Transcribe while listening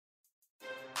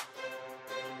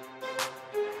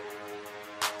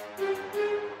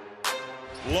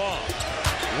Long,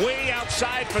 way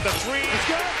outside for the three. It's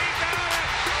good. He got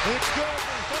it. It's good.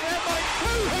 So they're by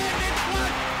two-handed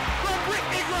clutch from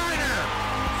Brittany Griner.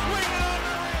 Swing on the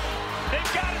rim.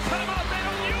 They've got a timeout. They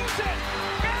don't use it.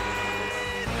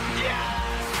 And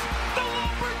yes! The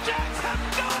Lumberjacks have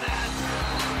done it!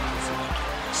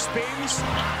 Spins. And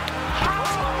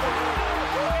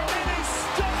then he's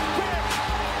stuck back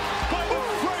by the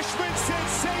freshman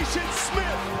sensation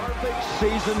Smith. Perfect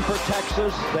season for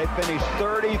Texas. They finished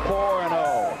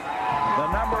 34-0.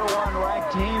 The number one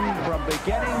ranked team from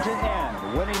beginning to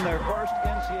end, winning their first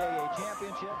NCAA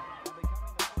championship.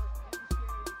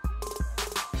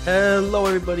 Hello,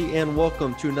 everybody, and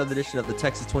welcome to another edition of the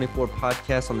Texas 24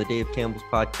 podcast on the Dave Campbell's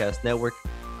Podcast Network.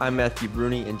 I'm Matthew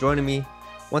Bruni, and joining me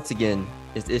once again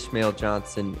is Ishmael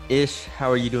Johnson. Ish,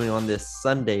 how are you doing on this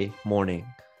Sunday morning?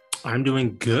 I'm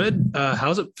doing good. How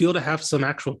does it feel to have some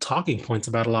actual talking points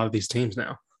about a lot of these teams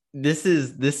now? This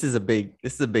is a big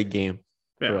game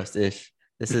for us, Ish.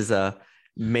 This is a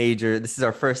major. This is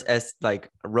our first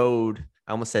road.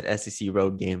 I almost said SEC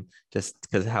road game just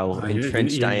because how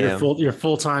entrenched I am. Your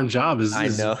full-time job is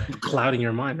clouding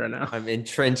your mind right now. I'm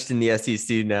entrenched in the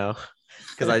SEC now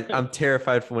because I'm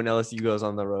terrified for when LSU goes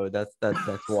on the road. That's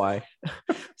why.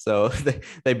 So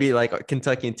they beat like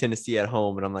Kentucky and Tennessee at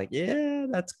home, and I'm like, yeah,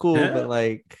 that's cool, but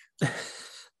like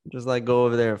just like go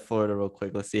over there in Florida real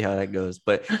quick. Let's see how that goes.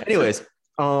 But anyways,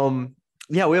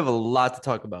 yeah, we have a lot to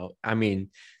talk about. I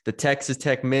mean, the Texas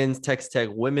Tech men's, Texas Tech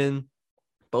women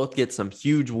both get some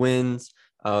huge wins.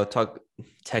 Talk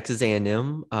Texas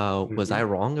A&M. Was I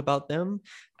wrong about them?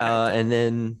 And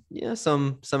then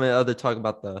some other talk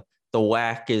about the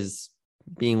WAC is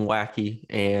being wacky,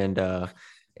 and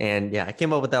yeah, I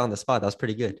came up with that on the spot. That was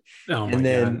pretty good. Oh my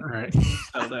God! All right,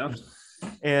 settle down.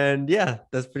 And yeah,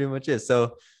 that's pretty much it.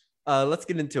 So let's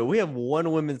get into it. We have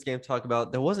one women's game to talk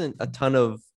about. There wasn't a ton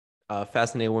of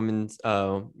fascinating women's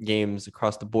games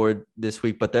across the board this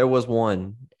week, but there was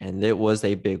one, and it was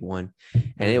a big one,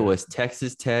 and it was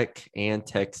Texas Tech and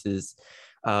Texas.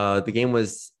 The game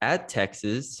was at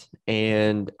Texas,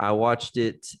 and I watched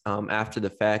it after the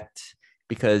fact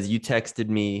because you texted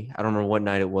me. I don't remember what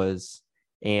night it was,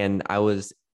 and I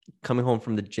was coming home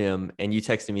from the gym, and you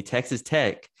texted me Texas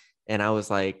Tech, and I was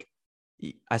like,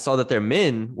 I saw that their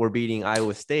men were beating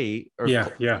Iowa State or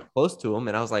close to them.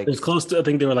 And I was like, it was close to, I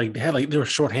think they were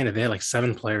shorthanded. They had like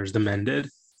 7 players. The men did.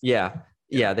 Yeah.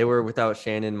 They were without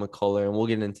Shannon McCullough, and we'll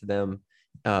get into them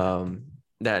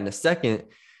that in a second.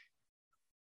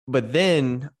 But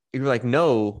then you were like,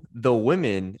 no, the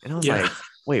women. And I was like,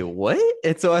 wait, what?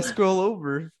 And so I scroll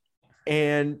over,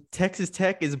 and Texas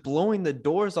Tech is blowing the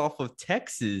doors off of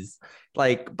Texas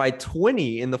like by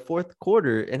 20 in the fourth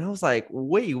quarter. And I was like,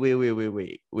 wait,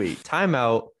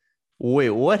 timeout. Wait,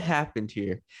 what happened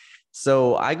here?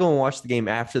 So I go and watch the game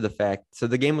after the fact. So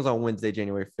the game was on Wednesday,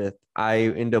 January 5th. I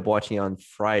ended up watching on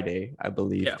Friday, I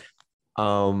believe. Yeah.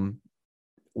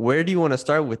 Where do you want to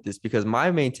start with this? Because my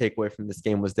main takeaway from this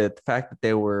game was that the fact that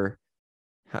they were,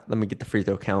 let me get the free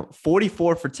throw count,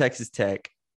 44 for Texas Tech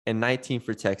and 19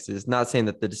 for Texas. Not saying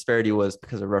that the disparity was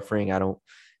because of refereeing. I don't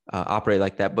operate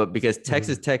like that, but because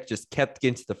Texas Tech just kept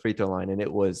getting to the free throw line, and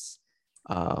it was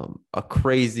a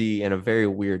crazy and a very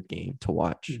weird game to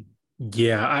watch.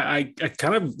 Yeah, I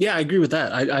kind of, I agree with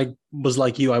that. I was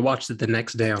like you. I watched it the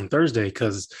next day on Thursday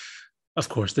because, of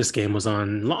course, this game was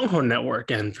on Longhorn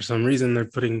Network, and for some reason they're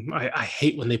putting, I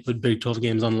hate when they put Big 12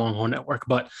 games on Longhorn Network,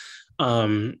 but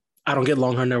I don't get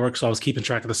Longhorn Network, so I was keeping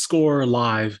track of the score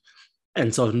live.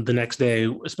 And so the next day,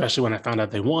 especially when I found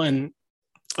out they won,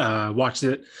 watched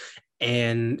it,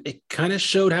 and it kind of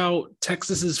showed how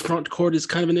Texas's front court is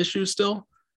kind of an issue still.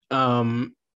 A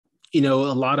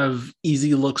lot of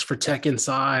easy looks for Tech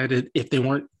inside. If they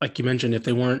weren't, like you mentioned, if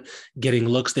they weren't getting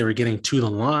looks, they were getting to the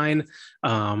line.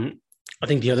 I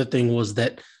think the other thing was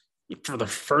that for the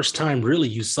first time, really,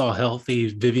 you saw healthy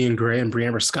Vivian Gray and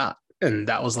Bre'Amber Scott, and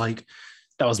that was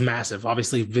massive.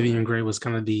 Obviously, Vivian Gray was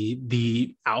kind of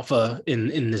the alpha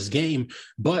in this game,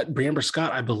 but Bre'Amber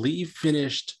Scott, I believe,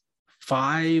 finished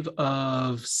 5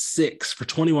 of 6 for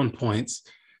 21 points,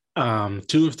 2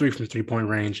 of 3 from three-point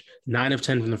range, 9 of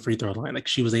 10 from the free throw line. Like,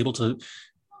 she was able to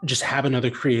just have another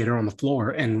creator on the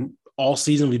floor. And all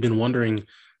season we've been wondering,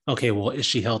 okay, well, is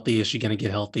she healthy? Is she going to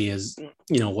get healthy?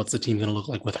 What's the team going to look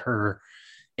like with her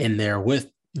in there with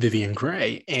Vivian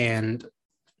Gray? And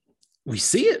we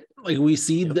see it. Like, we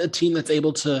see the team that's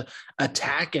able to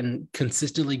attack and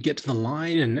consistently get to the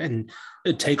line and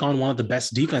take on one of the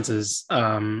best defenses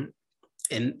in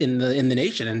the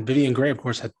nation. And Vivian Gray, of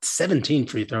course, had 17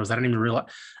 free throws. I didn't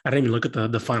even look at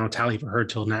the final tally for her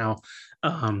till now.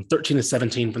 13 to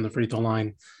 17 from the free throw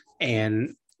line.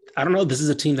 And I don't know. This is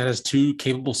a team that has two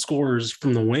capable scorers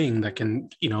from the wing that can,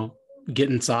 get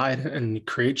inside and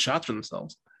create shots for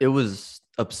themselves. It was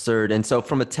absurd. And so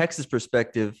from a Texas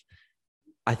perspective,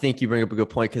 I think you bring up a good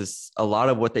point because a lot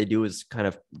of what they do is kind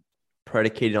of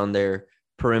predicated on their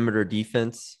perimeter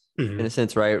defense in a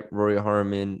sense, right? Rory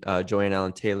Harmon, Joanne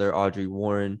Allen Taylor, Audrey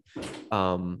Warren, even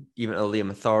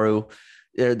Aaliyah Matharu.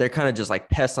 They're kind of just like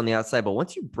pests on the outside. But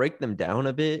once you break them down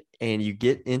a bit and you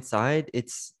get inside,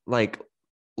 it's like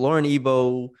Lauren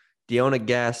Ebo, Deonna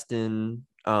Gaston.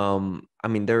 I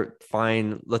mean, they're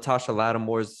fine. Latasha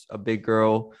Lattimore's a big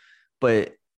girl,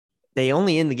 but they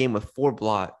only end the game with 4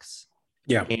 blocks.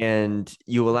 Yeah. And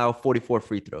you allow 44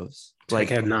 free throws. Like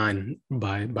had 9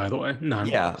 by the way. 9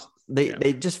 blocks.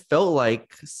 They just felt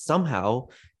like somehow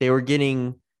they were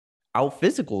getting out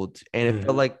physicaled, and it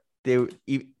felt like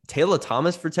Taylor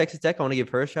Thomas for Texas Tech. I want to give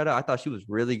her a shout out. I thought she was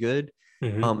really good,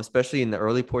 especially in the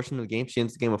early portion of the game. She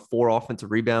ends the game with 4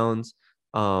 offensive rebounds,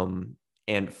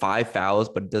 and 5 fouls,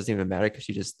 but it doesn't even matter because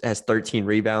she just has 13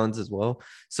 rebounds as well.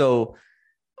 So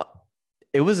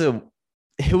it was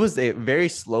a very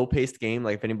slow paced game.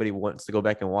 Like if anybody wants to go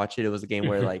back and watch it, it was a game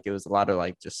where like it was a lot of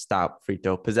like just stop, free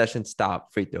throw, possession,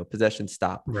 stop, free throw, possession,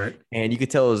 stop. Right. And you could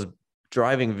tell it was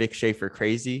driving Vic Schaefer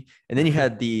crazy. And then you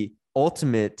had the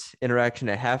ultimate interaction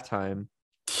at halftime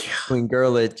between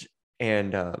Gerlich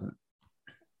and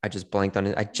I just blanked on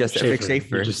it. Vic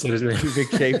Schaefer. You just said his name. Vic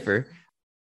Schaefer.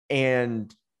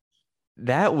 And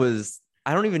that was,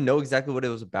 I don't even know exactly what it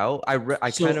was about.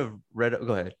 Kind of read it.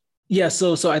 Go ahead. Yeah,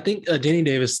 so I think Danny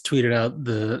Davis tweeted out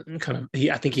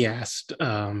I think he asked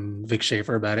Vic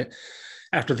Schaefer about it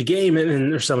after the game,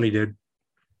 or somebody did,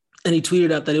 and he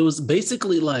tweeted out that it was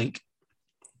basically like,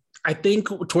 I think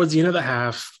towards the end of the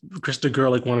half, Krista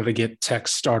Gerlich wanted to get Tech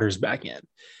starters back in,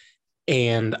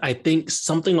 and I think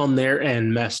something on their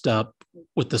end messed up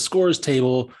with the scores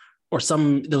table, or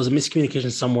there was a miscommunication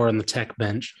somewhere on the Tech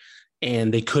bench,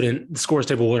 and the scores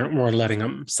table weren't letting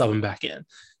them sub them back in.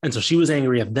 And so she was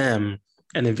angry at them.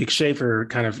 And then Vic Schaefer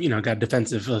kind of, got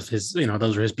defensive of his,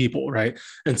 those are his people, right?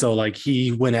 And so like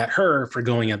he went at her for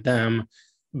going at them,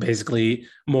 basically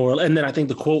more. And then I think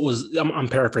the quote was, I'm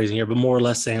paraphrasing here, but more or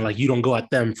less saying like, you don't go at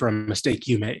them for a mistake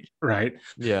you made, right?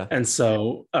 Yeah. And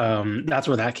so that's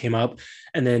where that came up.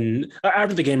 And then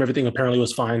after the game, everything apparently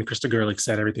was fine. Krista Gerlich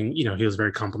said everything, he was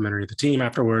very complimentary of the team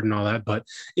afterward and all that. But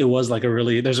it was like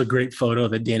there's a great photo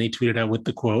that Danny tweeted out with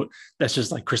the quote. That's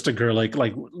just like Krista Gerlich,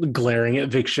 like glaring at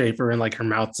Vic Schaefer and like her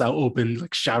mouth's out open,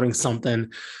 like shouting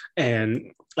something.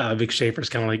 And Vic Schaefer's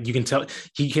kind of like, you can tell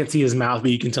he can't see his mouth,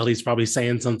 but you can tell he's probably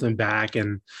saying something back.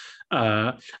 And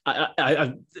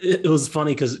it was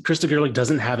funny because Krista Gerlich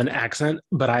doesn't have an accent,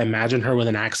 but I imagine her with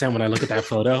an accent when I look at that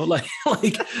photo. like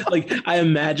I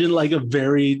imagine like a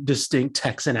very distinct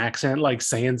Texan accent, like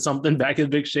saying something back at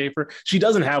Vic Schaefer. She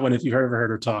doesn't have one if you've ever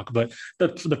heard her talk, but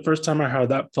the first time I heard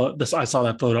I saw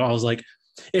that photo, I was like,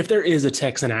 if there is a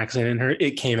Texan accent in her,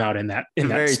 it came out in that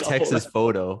very Texas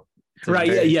photo.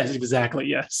 Right. Yeah. Yes, exactly.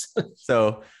 Yes.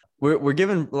 So we're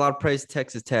giving a lot of praise to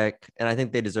Texas Tech, and I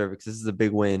think they deserve it because this is a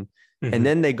big win. And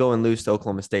then they go and lose to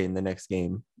Oklahoma State in the next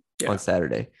game on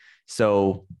Saturday.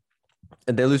 So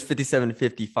they lose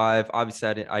 57-55.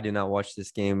 Obviously, I did not watch this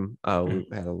game. We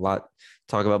had a lot to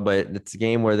talk about, but it's a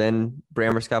game where then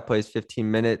Brammer Scott plays 15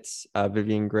 minutes.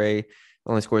 Vivian Gray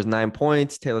only scores 9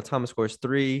 points. Taylor Thomas scores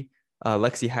 3.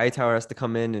 Lexi Hightower has to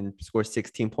come in and score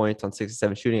 16 points on 6 or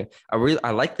 7 shooting.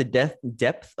 I like the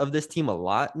depth of this team a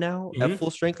lot now at full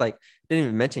strength. Like, didn't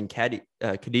even mention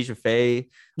Khadijah Faye.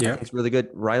 Yeah, I think it's really good.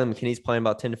 Riley McKinney's playing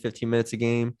about 10 to 15 minutes a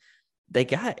game. They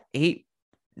got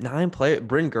 8-9 players.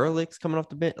 Bryn Gerlich's coming off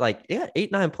the bench. Like,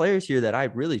 8-9 players here that I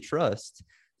really trust.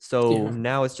 So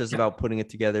now it's just about putting it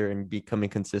together and becoming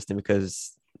consistent,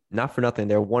 because not for nothing,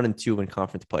 they're 1-2 in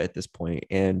conference play at this point.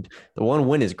 And the one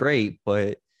win is great,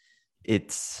 but you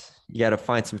got to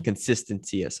find some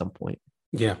consistency at some point.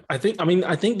 Yeah, I think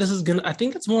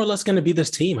it's more or less going to be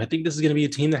this team. I think this is going to be a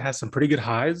team that has some pretty good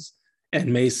highs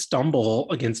and may stumble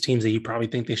against teams that you probably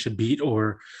think they should beat,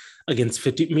 or against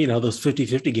those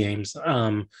 50-50 games.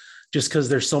 Just because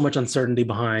there's so much uncertainty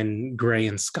behind Gray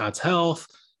and Scott's health.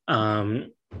 I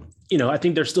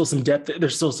think there's still some depth.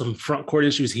 There's still some front court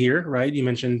issues here, right? You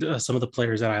mentioned some of the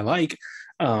players that I like,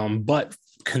 but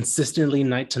consistently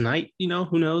night to night,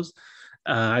 who knows?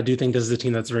 I do think this is a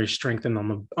team that's very strengthened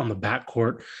on the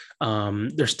backcourt.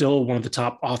 They're still one of the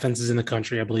top offenses in the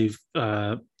country. I believe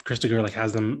Krista Gerlich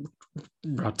has them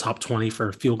top 20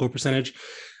 for field goal percentage.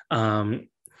 But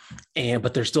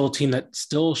they're still a team that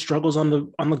still struggles on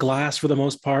the glass for the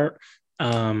most part.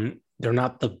 They're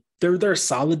a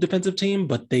solid defensive team,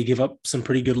 but they give up some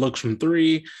pretty good looks from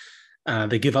 3.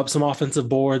 They give up some offensive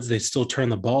boards. They still turn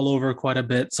the ball over quite a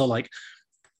bit. So, like,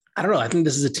 I don't know. I think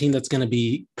this is a team that's going to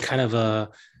be kind of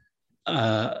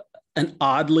an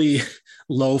oddly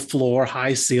low floor,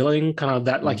 high ceiling, kind of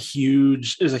that like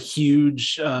huge. There's a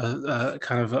huge kind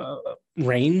of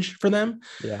range for them.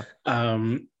 Yeah.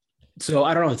 So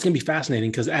I don't know. It's going to be fascinating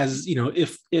because, as you know,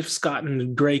 if Scott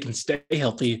and Gray can stay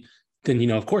healthy, then, you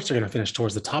know, of course they're going to finish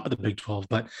towards the top of the Big 12.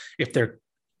 But if they're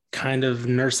kind of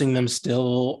nursing them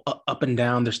still up and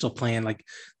down, they're still playing like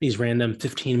these random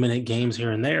 15-minute games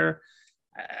here and there,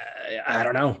 I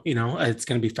don't know. You know, it's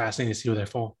going to be fascinating to see where they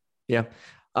fall. Yeah.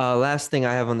 Last thing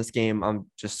I have on this game, I'm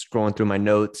just scrolling through my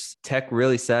notes. Tech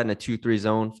really sat in a 2-3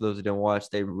 zone. For those who didn't watch,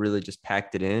 they really just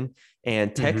packed it in.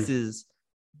 And Texas,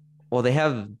 well, they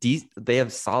have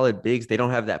solid bigs. They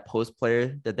don't have that post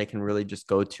player that they can really just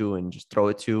go to and just throw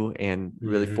it to and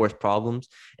really force problems.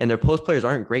 And their post players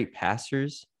aren't great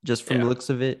passers, just from the looks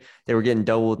of it. They were getting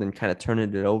doubled and kind of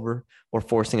turning it over or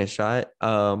forcing a shot.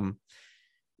 Aaliyah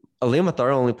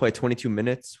Matharo only played 22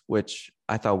 minutes, which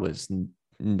I thought was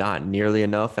not nearly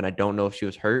enough. And I don't know if she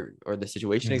was hurt or the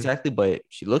situation exactly, but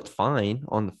she looked fine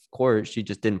on the court. She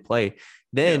just didn't play.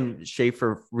 Then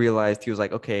Schaefer realized, he was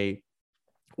like, okay,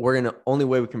 only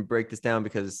way we can break this down,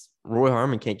 because Roy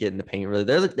Harmon can't get in the paint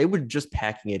really. They were just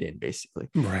packing it in basically.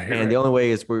 The only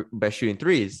way is by shooting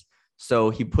threes. So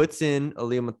he puts in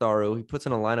Aaliyah Matharo. He puts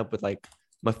in a lineup with like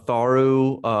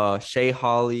Matharo, Shea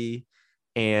Holly,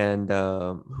 and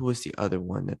who was the other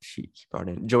one that she brought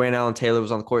in? Joanne Allen Taylor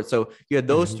was on the court. So you had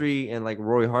those three, and like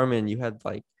Roy Harmon, you had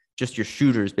like just your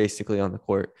shooters basically on the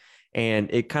court. And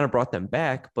it kind of brought them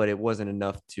back, but it wasn't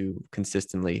enough to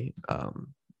consistently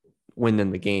win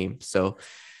them the game. So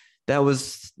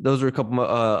those were a couple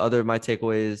other of my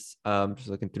takeaways. Just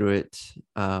looking through it.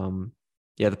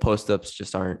 The post-ups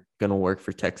just aren't going to work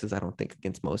for Texas, I don't think,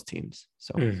 against most teams.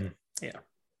 So,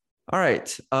 all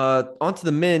right. On to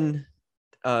the men.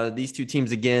 These two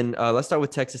teams again. Let's start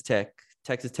with Texas Tech.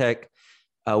 Texas Tech,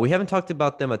 we haven't talked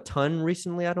about them a ton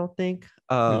recently, I don't think.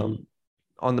 On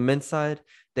the men's side,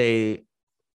 they,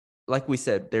 like we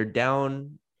said, they're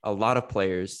down a lot of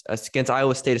players. Against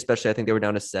Iowa State especially, I think they were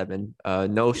down to 7.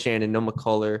 No Shannon, no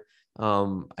McCullough.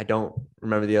 I don't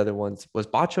remember the other ones. Was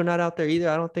Bacho not out there either?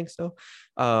 I don't think so.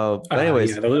 But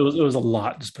anyways, it was a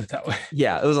lot, just put it that way.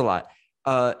 Yeah, it was a lot.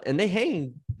 And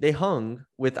they hung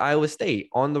with Iowa State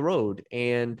on the road,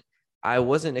 and I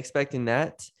wasn't expecting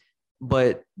that.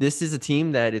 But this is a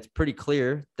team that it's pretty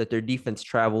clear that their defense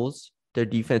travels. Their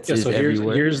defense is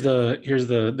everywhere.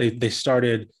 They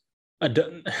started.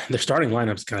 Their starting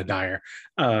lineup's kind of dire.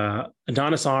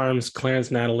 Adonis Arms,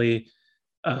 Clarence Natalie,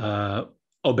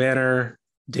 O'Banner,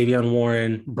 Davion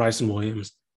Warren, Bryson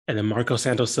Williams, and then Marco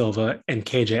Santos Silva and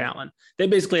KJ Allen. They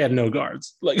basically had no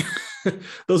guards. Like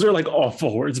those are like all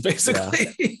forwards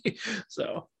basically. Yeah.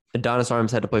 So Adonis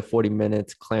Arms had to play 40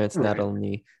 minutes. Clarence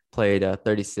Natalie played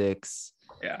 36.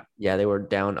 Yeah, they were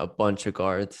down a bunch of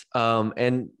guards.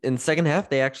 And in the second half,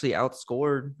 they actually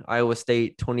outscored Iowa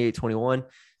State 28-21.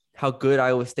 How good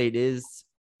Iowa State is,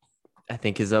 I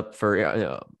think, is up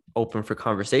for open for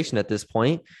conversation at this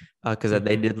point, because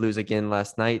they did lose again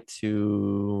last night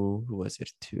to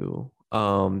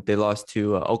they lost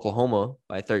to Oklahoma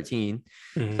by 13.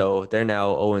 So they're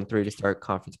now 0-3 to start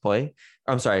conference play.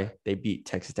 I'm sorry, they beat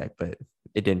Texas Tech, but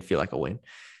it didn't feel like a win.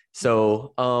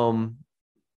 So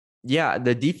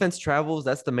the defense travels.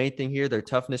 That's the main thing here. Their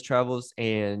toughness travels,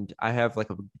 and I have like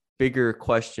a bigger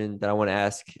question that I want to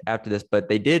ask after this, but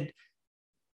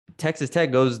Texas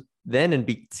Tech goes then and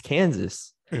beats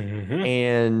Kansas.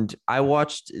 And I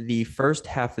watched the first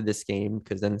half of this game,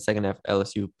 because then the second half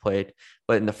LSU played.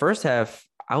 But in the first half,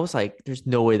 I was like, there's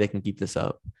no way they can keep this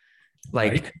up.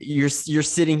 Like you're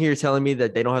sitting here telling me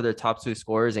that they don't have their top 2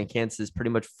 scorers, and Kansas is pretty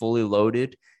much fully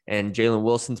loaded, and Jalen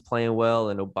Wilson's playing well,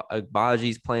 and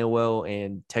Agbaji's playing well,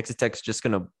 and Texas Tech's just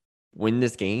going to win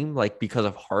this game like because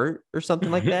of heart or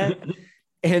something like that.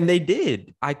 And they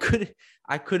did. I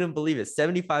couldn't believe it.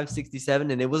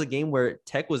 75-67. And it was a game where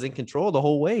Tech was in control the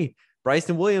whole way.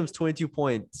 Bryson Williams, 22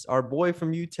 points. Our boy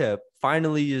from UTEP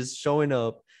finally is showing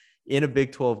up in a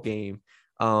Big 12 game.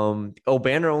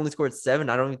 O'Banner only scored 7.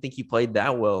 I don't even think he played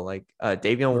that well. Like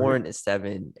Davion Warren is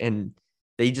 7. And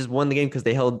they just won the game because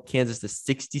they held Kansas to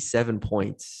 67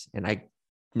 points. And I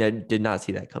did not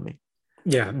see that coming.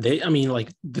 Yeah,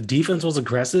 the defense was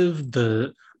aggressive.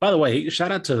 By the way,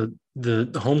 shout out to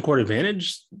the home court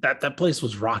advantage. That place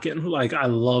was rocking. Like I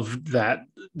loved that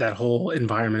whole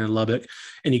environment in Lubbock.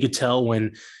 And you could tell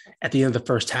when at the end of the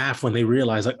first half, when they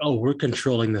realized like, oh, we're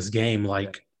controlling this game,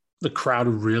 like the crowd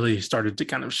really started to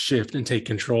kind of shift and take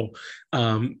control.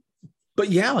 But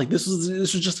yeah, like this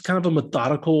was just kind of a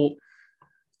methodical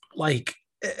like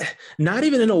not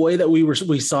even in a way that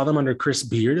we saw them under Chris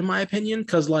Beard, in my opinion,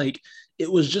 because like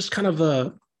it was just kind of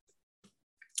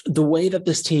the way that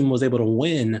this team was able to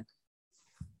win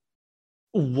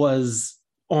was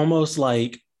almost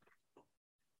like,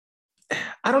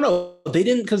 I don't know. They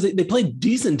didn't, because they played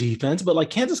decent defense, but like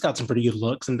Kansas got some pretty good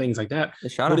looks and things like that.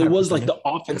 But it was like the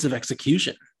offensive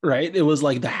execution, right? It was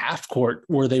like the half court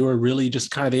where they were really just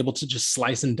kind of able to just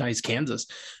slice and dice Kansas,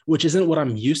 which isn't what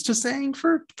I'm used to saying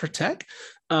for Tech.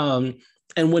 And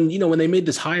when they made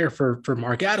this hire for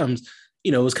Mark Adams,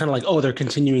 it was kind of like, oh, they're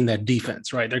continuing that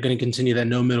defense, right? They're going to continue that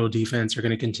no middle defense. They're going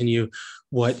to continue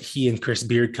what he and Chris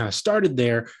Beard kind of started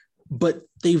there. But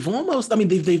they've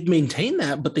maintained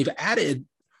that, but they've added,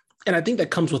 and I think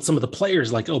that comes with some of the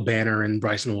players like O'Banner and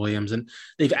Bryson Williams, and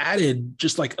they've added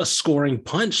just like a scoring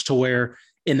punch to where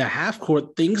in the half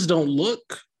court, things don't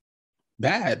look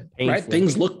bad, painful. Right?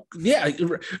 Things look,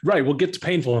 right. We'll get to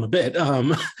painful in a bit.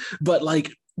 But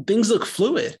like things look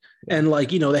fluid. And like,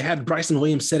 they had Bryson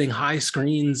Williams setting high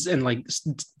screens and like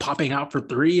popping out for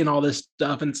three and all this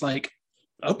stuff. And it's like,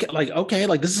 okay,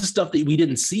 this is stuff that we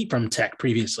didn't see from Tech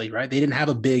previously, right? They didn't have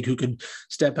a big who could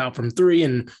step out from three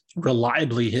and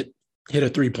reliably hit a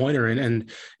 3-pointer. And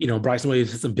Bryson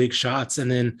Williams hit some big shots. And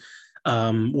then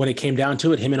when it came down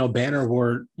to it, him and O'Banner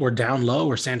were down low,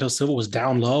 or Santos Silva was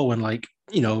down low and like,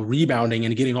 rebounding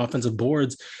and getting offensive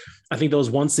boards. I think there was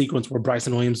one sequence where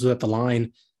Bryson Williams was at the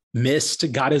line, missed,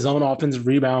 got his own offensive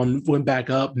rebound, went back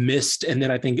up, missed, and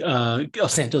then I think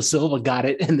Santos Silva got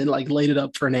it and then like laid it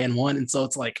up for an and one. And so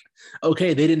it's like,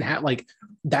 okay, they didn't have like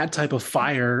that type of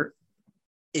fire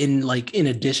in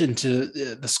addition to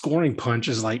the scoring punch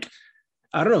is like,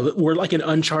 I don't know, we're like in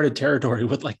uncharted territory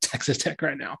with like Texas Tech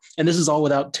right now. And this is all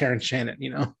without Terrence Shannon,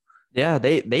 Yeah,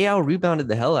 they out rebounded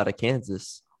the hell out of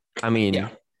Kansas. I mean, yeah.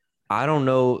 I don't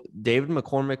know. David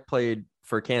McCormick played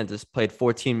for Kansas, played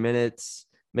 14 minutes.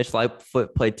 Mitch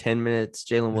Lightfoot played 10 minutes.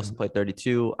 Jalen Wilson played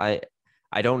 32. I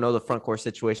don't know the front court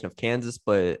situation of Kansas,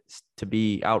 but to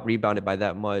be out rebounded by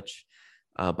that much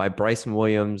by Bryson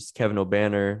Williams, Kevin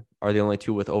O'Banner are the only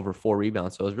two with over 4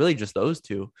 rebounds. So it was really just those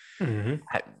two. Mm-hmm.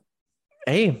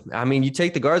 I mean, you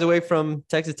take the guards away from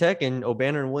Texas Tech and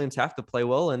O'Banner and Williams have to play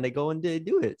well and they go and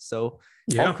do it. So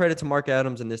all credit to Mark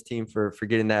Adams and this team for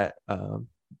getting that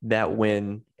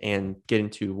win and getting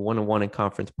to 1-1 in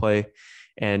conference play.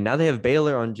 And now they have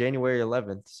Baylor on January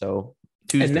 11th. So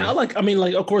Tuesday. And now,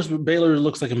 of course, Baylor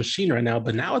looks like a machine right now,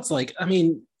 but now it's like, I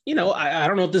mean, I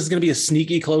don't know if this is going to be a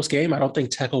sneaky close game. I don't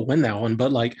think Tech will win that one,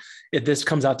 but like if this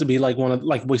comes out to be like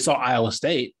like we saw Iowa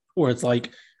State, where it's like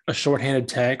a shorthanded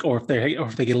Tech, or if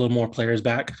they get a little more players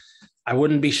back, I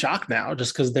wouldn't be shocked now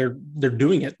just because they're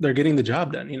doing it. They're getting the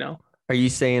job done, Are you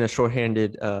saying a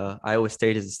shorthanded Iowa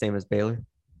State is the same as Baylor?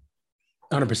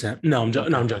 100%. No, I'm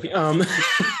joking.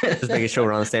 Just making sure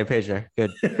we're on the same page there.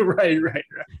 Good. Right.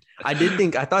 I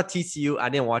thought TCU, I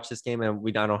didn't watch this game and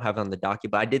I don't have it on the docket,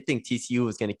 but I did think TCU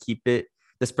was going to keep it.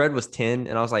 The spread was 10.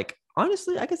 And I was like,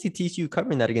 honestly, I could see TCU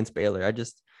covering that against Baylor. I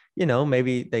just,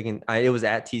 maybe they can, it was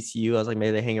at TCU. I was like,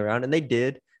 maybe they hang around, and they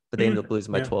did, but they ended up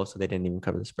losing by 12. So they didn't even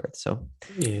cover the spread. So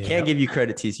can't give you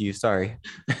credit, TCU. Sorry.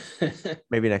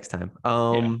 Maybe next time.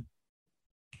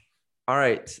 All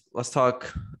right, let's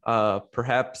talk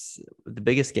perhaps the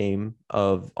biggest game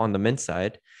on the men's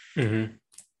side. Mm-hmm.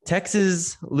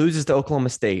 Texas loses to Oklahoma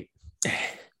State.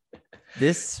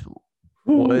 This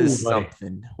was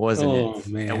something, wasn't it?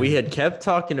 Man. And we had kept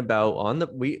talking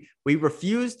about we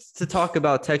refused to talk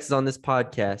about Texas on this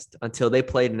podcast until they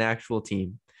played an actual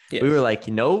team. Yes. We were like,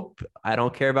 nope, I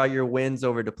don't care about your wins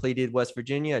over depleted West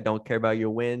Virginia. I don't care about your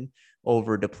win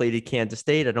over depleted Kansas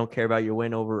State. I don't care about your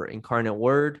win over Incarnate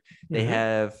Word. They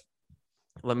have,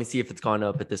 let me see if it's gone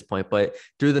up at this point, but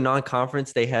through the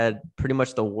non-conference, they had pretty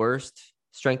much the worst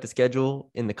strength of schedule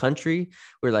in the country.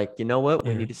 We're like, you know what?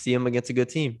 We need to see them against a good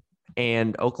team.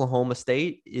 And Oklahoma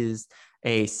State is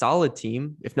a solid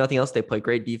team. If nothing else, they play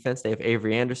great defense. They have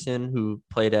Avery Anderson, who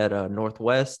played at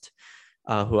Northwest,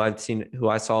 who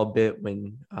I saw a bit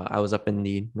when I was up in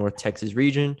the North Texas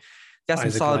region. Got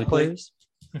some solid players.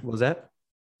 What was that?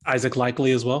 Isaac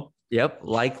Likely as well. Yep,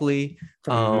 Likely.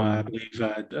 From, I believe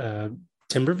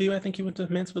Timberview. I think he went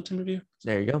to Mansfield Timberview.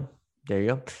 There you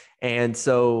go. And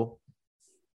so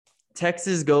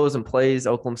Texas goes and plays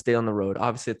Oklahoma State on the road.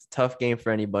 Obviously, it's a tough game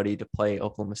for anybody to play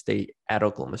Oklahoma State at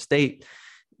Oklahoma State,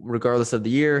 regardless of the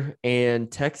year. And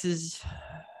Texas,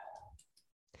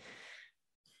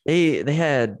 they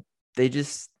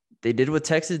did what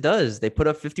Texas does. They put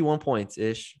up 51 points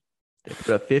ish. They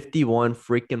put up 51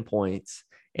 freaking points.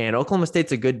 And Oklahoma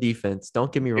State's a good defense.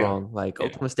 Don't get me wrong.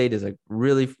 Oklahoma State is a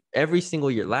really, every single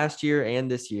year, last year and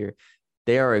this year,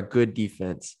 they are a good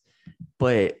defense.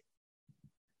 But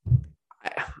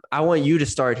I want you to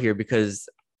start here because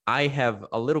I have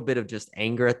a little bit of just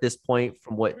anger at this point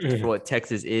from what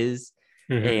Texas is.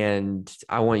 And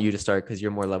I want you to start because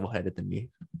you're more level-headed than me.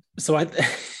 So I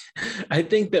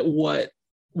think that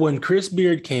when Chris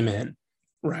Beard came in,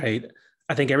 right,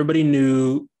 I think everybody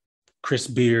knew Chris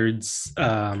Beard's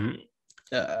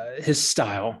his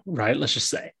style, right? Let's just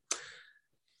say.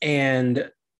 And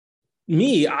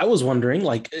I was wondering,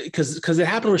 like, because it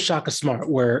happened with Shaka Smart,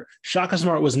 where Shaka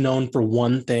Smart was known for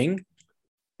one thing,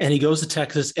 and he goes to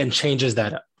Texas and changes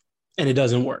that up, and it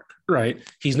doesn't work, right?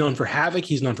 He's known for havoc.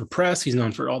 He's known for press. He's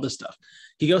known for all this stuff.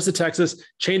 He goes to Texas,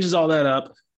 changes all that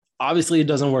up. Obviously, it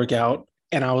doesn't work out.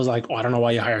 And I was like, I don't know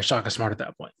why you hire Shaka Smart at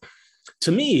that point.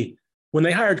 To me, when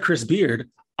they hired Chris Beard,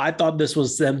 I thought this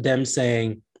was them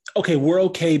saying, okay, we're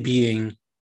okay being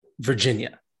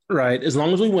Virginia, right? As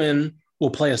long as we win,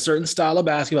 we'll play a certain style of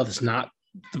basketball that's not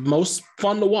the most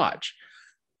fun to watch.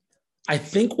 I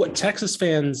think what Texas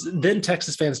fans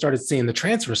started seeing the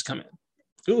transfers come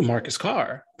in. Ooh, Marcus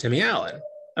Carr, Timmy Allen.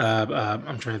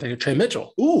 I'm trying to think of Trey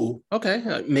Mitchell. Ooh,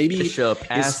 okay. Maybe Bishop,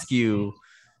 Askew.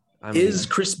 Is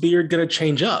Chris Beard going to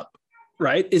change up,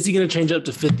 right? Is he going to change up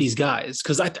to fit these guys?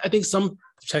 Because I think some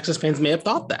Texas fans may have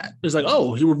thought that. It's like,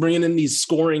 we're bringing in these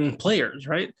scoring players,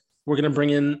 right? We're going to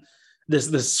bring in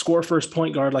this score first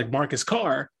point guard like Marcus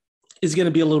Carr is going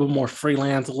to be a little bit more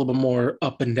freelance, a little bit more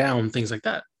up and down, things like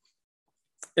that.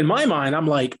 In my mind, I'm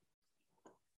like,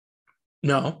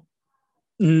 no.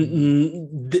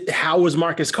 How was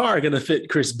Marcus Carr going to fit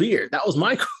Chris Beard? That was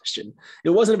my question.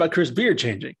 It wasn't about Chris Beard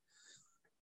changing.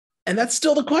 And that's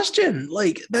still the question.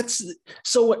 Like, that's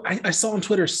so I saw on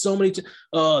Twitter so many,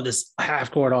 this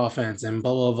half court offense and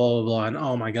blah, blah, blah, blah, blah. And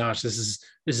oh my gosh, this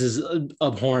is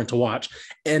abhorrent to watch.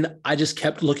 And I just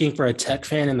kept looking for a Tech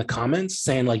fan in the comments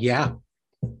saying like, yeah,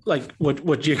 like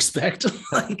what you expect?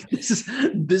 Like, this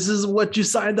is what you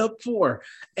signed up for.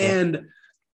 And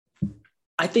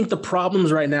I think the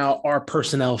problems right now are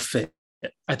personnel fit.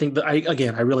 I think that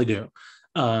I really do.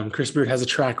 Chris Beard has a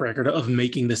track record of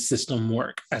making this system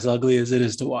work, as ugly as it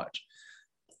is to watch.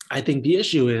 I think the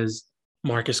issue is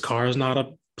Marcus Carr is not a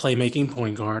playmaking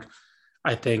point guard.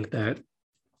 I think that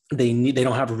they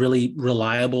don't have really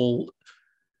reliable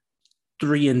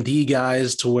 3-and-D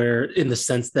guys to where, in the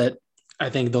sense that I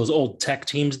think those old Tech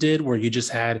teams did, where you just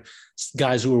had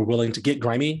guys who were willing to get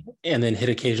grimy and then hit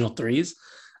occasional threes.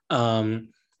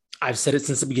 I've said it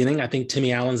since the beginning. I think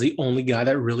Timmy Allen's the only guy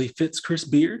that really fits Chris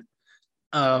Beard.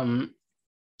 And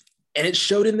it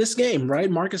showed in this game, right?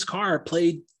 Marcus Carr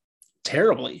played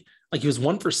terribly. Like, he was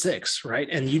 1 for 6, right?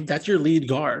 And that's your lead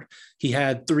guard. He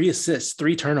had 3 assists,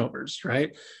 3 turnovers,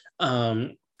 right?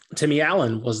 Timmy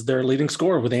Allen was their leading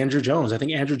scorer with Andrew Jones. I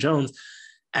think Andrew Jones,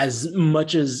 as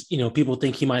much as, people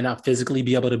think he might not physically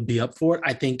be able to be up for it,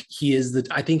 I think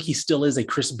he still is a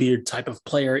Chris Beard type of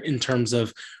player in terms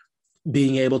of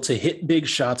being able to hit big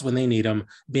shots when they need them,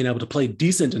 being able to play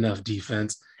decent enough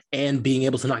defense, and being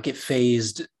able to not get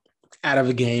phased out of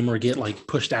a game or get like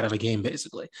pushed out of a game,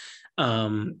 basically.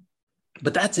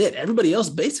 But that's it. Everybody else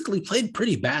basically played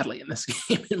pretty badly in this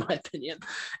game, in my opinion.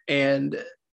 And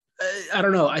I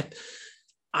don't know.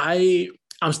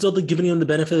 I'm still giving him the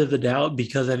benefit of the doubt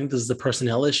because I think this is a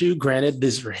personnel issue. Granted,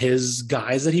 these are his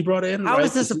guys that he brought in. How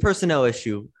is this a personnel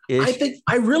issue?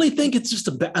 I really think it's just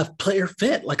a player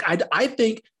fit. Like, I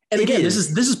think, and again, this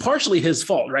is partially his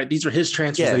fault, right? These are his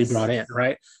transfers that he brought in,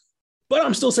 right? But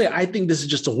I'm still saying I think this is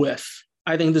just a whiff.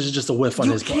 I think this is just a whiff on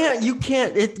his part. You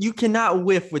cannot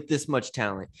whiff with this much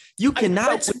talent. You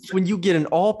cannot whiff when you get an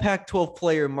all Pac-12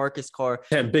 player, Marcus Carr.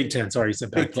 Big Ten. Sorry, you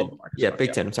said Pac-12.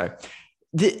 Big Ten. I'm sorry.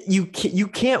 You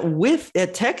can't whiff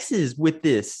at Texas with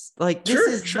this. Like,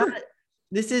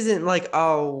 this isn't like,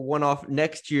 one off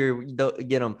next year they'll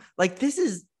get him. Like,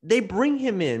 they bring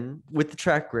him in with the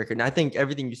track record. And I think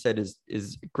everything you said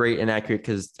is great and accurate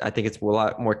because I think it's a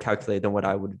lot more calculated than what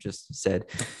I would have just said.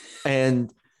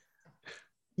 And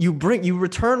you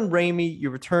return Ramey, you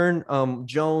return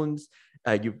Jones,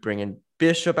 you bring in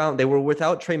Bishop out. They were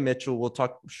without Trey Mitchell. We'll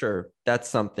talk. Sure, that's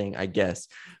something, I guess.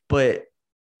 But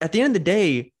at the end of the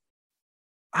day,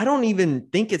 I don't even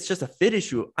think it's just a fit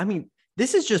issue. I mean,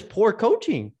 this is just poor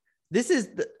coaching. This is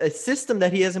a system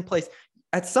that he has in place.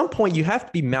 At some point, you have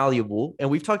to be malleable. And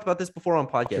we've talked about this before on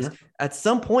podcasts. Mm-hmm. At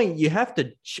some point, you have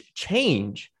to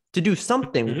change to do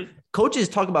something. Mm-hmm. Coaches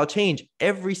talk about change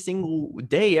every single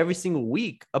day, every single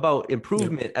week about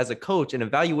improvement as a coach and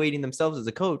evaluating themselves as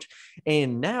a coach.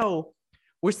 And now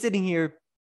we're sitting here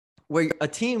where a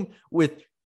team with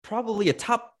probably a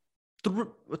top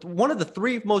one of the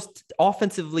 3 most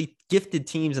offensively gifted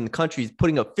teams in the country is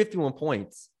putting up 51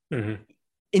 points. Mm-hmm.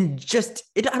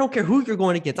 I don't care who you're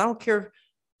going against. I don't care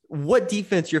what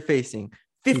defense you're facing.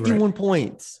 51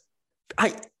 points.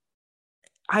 I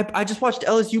just watched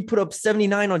LSU put up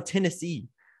 79 on Tennessee.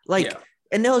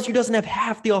 And LSU doesn't have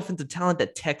half the offensive talent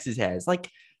that Texas has. Like,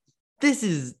 this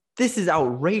is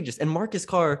outrageous. And Marcus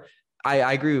Carr,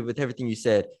 I agree with everything you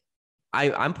said.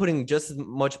 I'm putting just as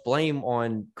much blame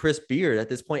on Chris Beard at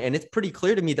this point. And it's pretty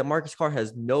clear to me that Marcus Carr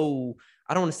has I don't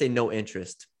want to say no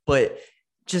interest, but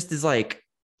just is like,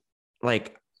 I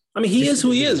mean, he is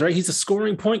who he is, right? He's a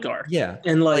scoring point guard. Yeah.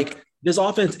 And this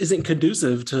offense isn't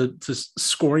conducive to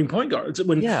scoring point guards.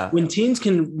 When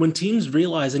teams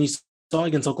realize, and you saw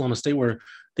against Oklahoma State where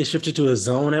they shifted to a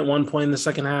zone at one point in the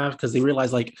second half because they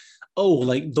realized the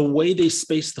way they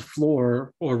space the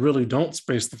floor, or really don't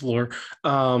space the floor,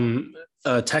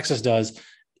 Texas does.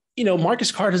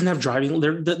 Marcus Carr doesn't have driving.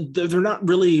 They're not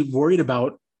really worried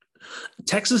about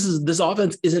this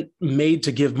offense isn't made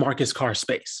to give Marcus Carr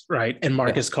space, right? And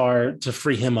Marcus Carr to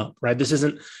free him up, right? This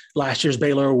isn't last year's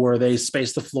Baylor where they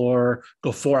space the floor,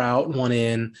 go 4 out, 1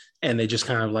 in, and they just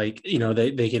kind of they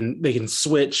can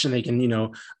switch and they can,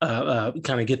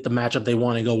 kind of get the matchup they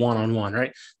want and go one-on-one,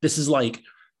 right? This is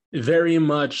very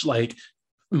much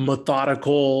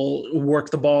methodical, work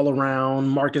the ball around.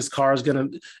 Marcus Carr is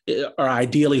going to, or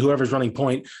ideally whoever's running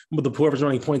point is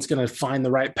going to find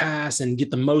the right pass and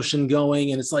get the motion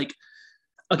going. And it's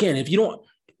again,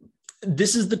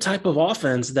 this is the type of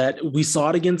offense that we saw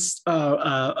it against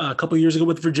a couple of years ago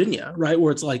with Virginia, right?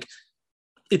 Where it's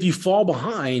if you fall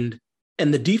behind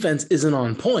and the defense isn't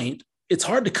on point, it's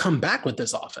hard to come back with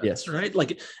this offense, right?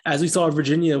 As we saw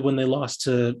Virginia when they lost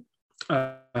to,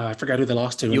 I forgot who they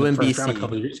lost to. UMBC. A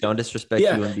couple of years. Don't disrespect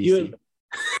UMBC.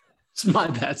 It's my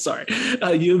bad. Sorry.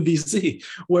 UMBC,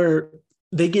 where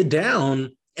they get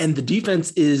down and the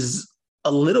defense is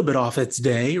a little bit off its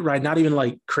day, right? Not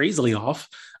even crazily off,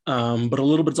 but a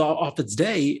little bit off its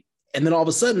day. And then all of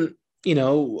a sudden, we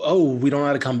don't know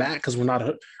how to come back because we're not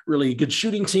a really good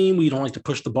shooting team. We don't like to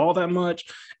push the ball that much.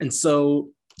 And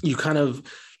so you're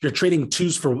trading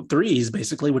 2s for 3s,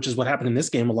 basically, which is what happened in this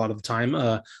game a lot of the time.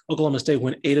 Oklahoma State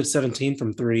went 8 of 17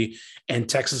 from 3, and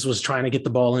Texas was trying to get the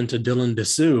ball into Dylan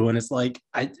Dessou. And it's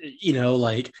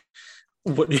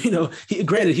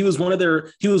granted, he was one of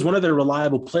their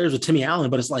reliable players with Timmy Allen,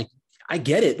 but it's I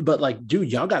get it, but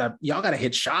dude, y'all gotta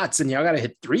hit shots and y'all gotta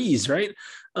hit 3s, right?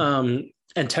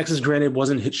 And Texas, granted,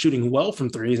 wasn't shooting well from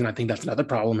 3s, and I think that's another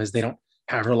problem is they don't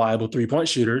have reliable 3-point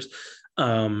shooters.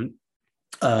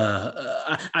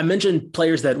 I mentioned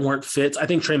players that weren't fits. I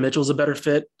think Trey Mitchell's a better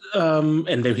fit,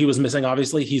 and he was missing.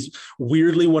 Obviously, he's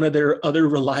weirdly one of their other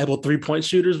reliable 3-point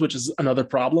shooters, which is another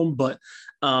problem. But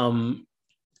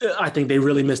I think they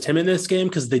really missed him in this game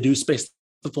because they do space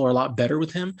the floor a lot better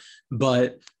with him.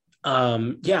 But I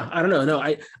don't know. No,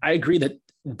 I agree that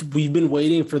we've been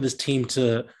waiting for this team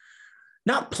to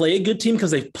not play a good team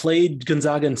because they've played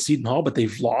Gonzaga and Seton Hall, but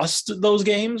they've lost those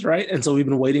games, right? And so we've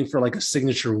been waiting for a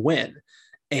signature win.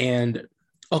 And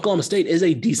Oklahoma State is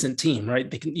a decent team, right?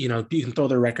 They can, you can throw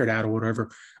their record out or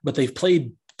whatever, but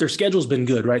their schedule's been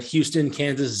good, right? Houston,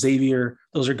 Kansas, Xavier,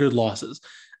 those are good losses.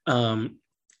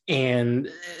 And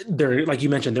they're, like you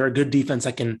mentioned, they're a good defense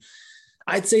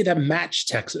I'd say that match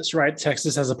Texas, right?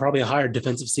 Texas has probably a higher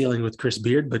defensive ceiling with Chris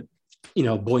Beard, but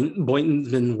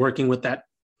Boynton's been working with that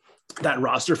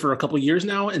roster for a couple of years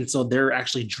now. And so they're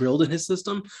actually drilled in his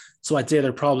system. So I'd say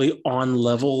they're probably on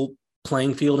level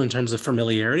playing field in terms of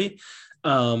familiarity.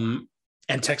 And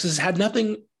Texas had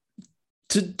nothing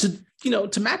to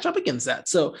match up against that.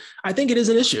 So I think it is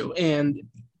an issue. And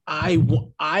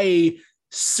I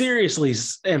seriously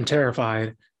am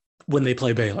terrified when they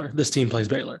play Baylor. This team plays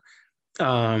Baylor.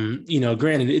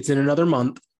 Granted, it's in another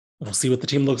month. We'll see what the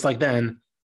team looks like then,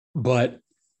 but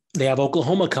they have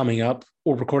Oklahoma coming up.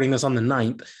 We're recording this on the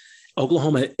 9th.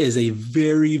 Oklahoma is a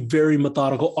very, very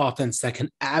methodical offense that can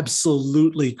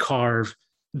absolutely carve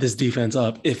this defense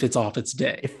up if it's off its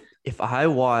day. If I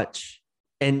watch,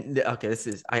 if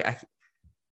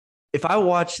I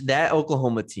watch that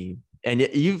Oklahoma team, and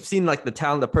you've seen the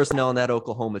talent, the personnel in that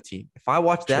Oklahoma team. If I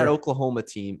watch that Oklahoma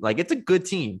team, it's a good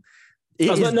team.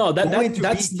 That's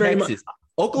very much.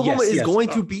 Oklahoma is going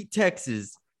to beat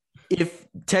Texas if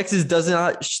Texas does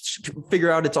not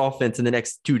figure out its offense in the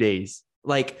next 2 days.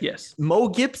 Mo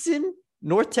Gibson,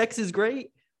 North Texas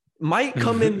great, might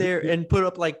come in there and put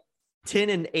up 10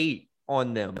 and 8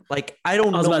 on them. I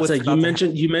don't know. I was about to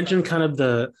say, you mentioned kind of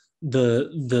the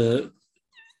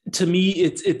to me,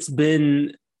 it's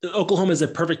been Oklahoma is a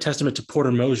perfect testament to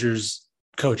Porter Mosier's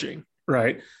coaching,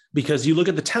 right? Because you look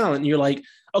at the talent and you're like,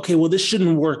 okay, well, this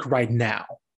shouldn't work right now.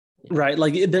 right?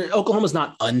 Like Oklahoma's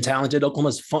not untalented.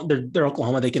 Oklahoma's fun. They're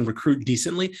Oklahoma. They can recruit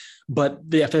decently, but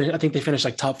I think they finished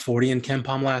like top 40 in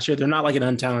KenPom last year. They're not like an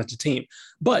untalented team.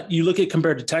 But you look at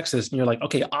compared to Texas, and you're like,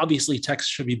 okay, obviously Texas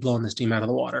should be blowing this team out of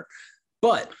the water.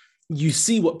 But you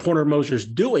see what Porter Moser's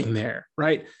doing there,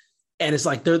 right? And it's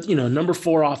like they're, number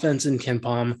 4 offense in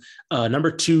KenPom,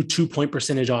 number 2 2-point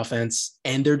percentage offense,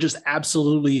 and they're just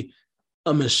absolutely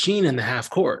a machine in the half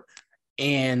court.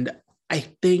 And I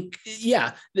think,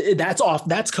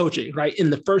 that's coaching, right? In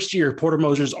the first year, Porter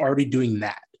Moser's already doing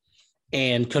that.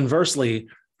 And conversely,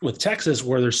 with Texas,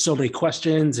 where there's so many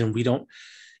questions and we don't,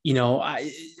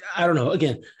 I don't know.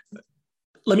 Again,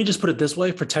 let me just put it this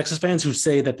way: for Texas fans who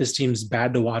say that this team's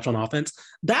bad to watch on offense,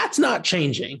 that's not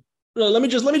changing. Let me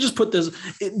just put this.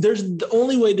 There's the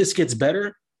only way this gets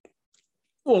better.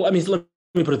 Well, let me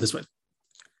put it this way: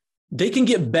 they can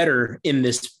get better in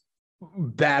this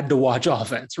bad to watch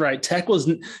offense, right? Tech was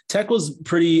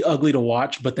pretty ugly to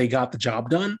watch, but they got the job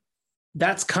done.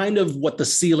 That's kind of what the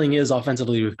ceiling is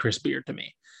offensively with Chris Beard to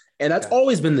me, and that's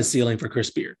always been the ceiling for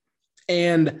Chris Beard.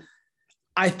 And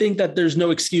I think that there's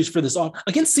no excuse for this.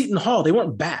 Against Seton Hall, they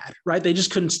weren't bad, right? They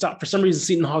just couldn't stop. For some reason,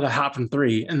 Seton Hall got hot from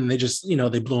 3, and they just,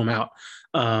 they blew them out.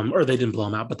 Or they didn't blow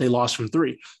them out, but they lost from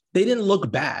 3. They didn't look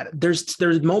bad.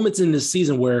 There's moments in this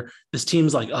season where this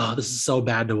team's like, oh, this is so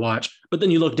bad to watch. But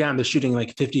then you look down, they're shooting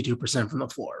like 52% from the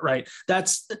floor, right?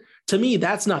 To me,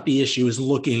 that's not the issue, is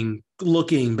looking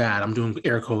bad. I'm doing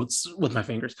air quotes with my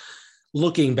fingers.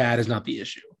 Looking bad is not the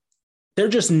issue. They're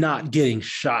just not getting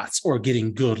shots or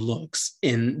getting good looks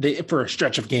for a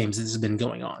stretch of games this has been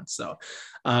going on. So,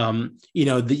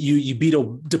 you beat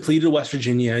a depleted West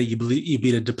Virginia, you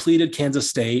beat a depleted Kansas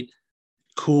State.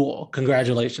 Cool.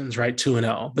 Congratulations, right?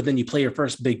 2-0. But then you play your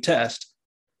first big test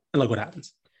and look what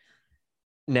happens.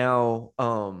 Now,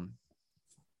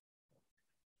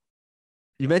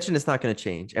 you mentioned it's not going to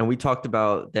change. And we talked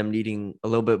about them needing a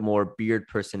little bit more Beard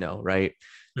personnel, right?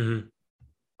 Mm-hmm.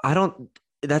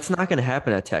 That's not going to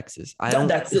happen at Texas. He's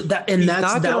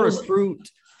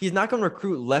not going to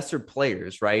recruit lesser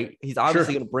players, right? He's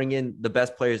obviously going to bring in the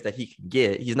best players that he can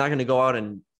get. He's not going to go out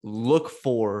and look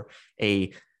for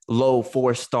a low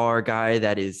 4-star guy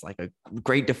that is like a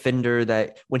great defender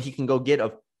that when he can go get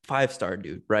a 5-star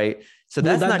dude, right? So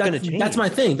that's not going to change. That's my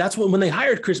thing. That's when they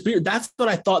hired Chris Beard, that's what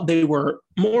I thought they were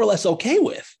more or less okay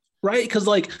with, right? Because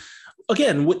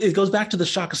again, it goes back to the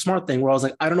Shaka Smart thing where I was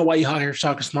like, I don't know why you hire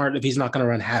Shaka Smart if he's not going to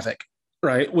run havoc,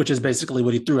 right? Which is basically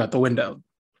what he threw out the window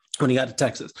when he got to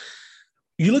Texas.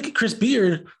 You look at Chris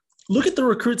Beard, look at the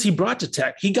recruits he brought to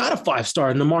Tech. He got a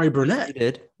 5-star in Namari Burnett. He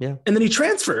did, yeah. And then he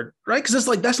transferred, right? Because it's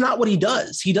like, that's not what he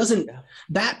does. He doesn't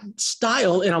that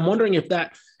style. And I'm wondering if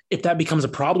that becomes a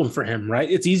problem for him, right?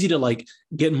 It's easy to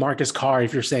get Marcus Carr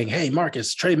if you're saying, hey,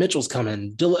 Marcus, Trey Mitchell's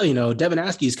coming, Devin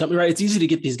Askey's coming, right? It's easy to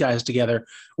get these guys together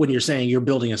when you're saying you're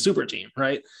building a super team,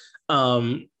 right?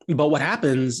 But what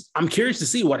happens, I'm curious to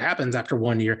see what happens after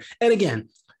 1 year. And again,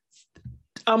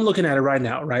 I'm looking at it right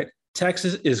now, right?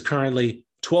 Texas is currently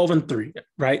 12-3,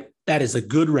 right? That is a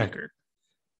good record.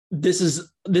 This is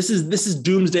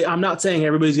doomsday. I'm not saying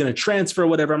everybody's going to transfer or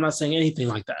whatever. I'm not saying anything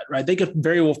like that, right? They could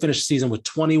very well finish the season with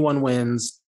 21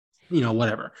 wins,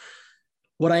 whatever.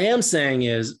 What I am saying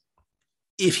is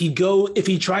if he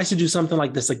tries to do something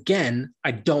like this again,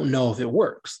 I don't know if it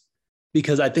works,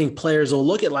 because I think players will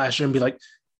look at last year and be like,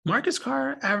 Marcus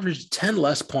Carr averaged 10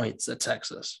 less points at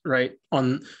Texas, right?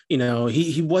 He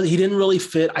didn't really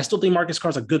fit. I still think Marcus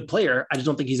Carr's a good player. I just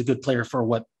don't think he's a good player for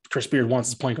what Chris Beard wants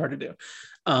his point guard to do.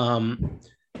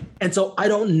 And so I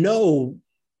don't know.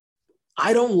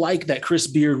 I don't like that Chris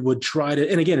Beard would try to,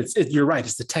 and again, you're right.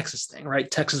 It's the Texas thing,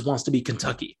 right? Texas wants to be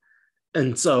Kentucky.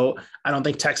 And so I don't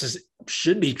think Texas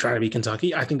should be trying to be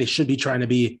Kentucky. I think they should be trying to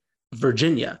be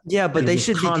Virginia. Yeah, but they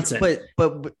Wisconsin. Should be,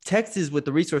 but Texas, with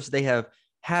the resources they have,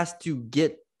 has to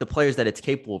get the players that it's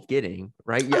capable of getting,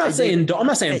 right? I'm not saying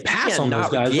pass on those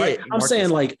guys, right? I'm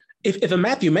saying if a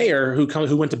Matthew Mayer who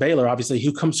went to Baylor, obviously,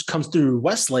 who comes through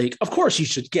Westlake, of course you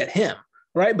should get him,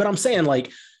 right? But I'm saying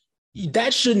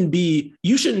that shouldn't be,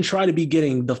 you shouldn't try to be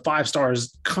getting the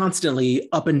 5-stars constantly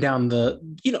up and down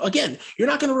again, you're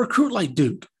not going to recruit like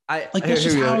Duke. That's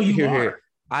just how you are.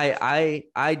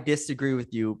 I disagree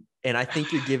with you, and I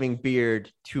think you're giving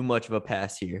Beard too much of a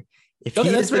pass here. If he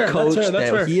is the coach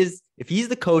that he is, if he's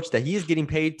the coach that he is getting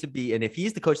paid to be, and if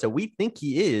he's the coach that we think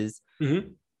he is,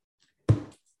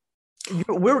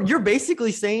 you're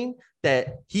basically saying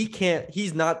that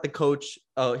he's not the coach.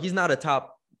 He's not a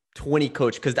top 20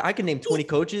 coach, because I can name 20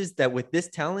 coaches that with this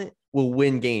talent will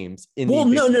win games. No.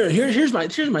 Here's my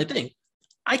thing.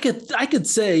 I could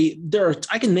say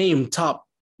I can name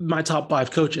my top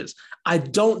 5 coaches. I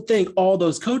don't think all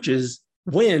those coaches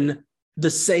win the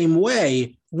same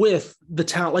way with the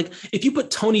talent. Like if you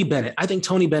put Tony Bennett, I think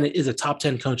Tony Bennett is a top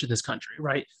 10 coach in this country,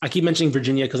 right? I keep mentioning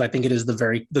Virginia because I think it is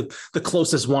the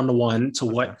closest one-to-one to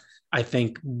what I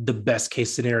think the best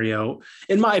case scenario,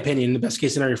 in my opinion, the best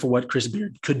case scenario for what Chris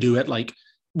Beard could do at like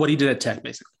what he did at Tech,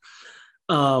 basically.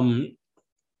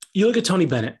 You look at Tony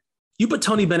Bennett, you put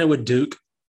Tony Bennett with Duke.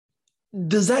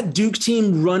 Does that Duke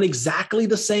team run exactly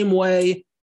the same way?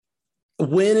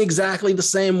 Win exactly the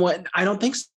same way? I don't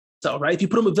think so, right? If you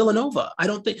put him with Villanova, I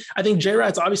think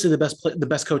J-Rat's obviously the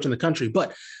best coach in the country,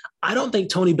 but I don't think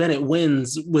Tony Bennett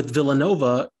wins with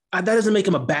Villanova. That doesn't make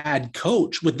him a bad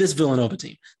coach with this Villanova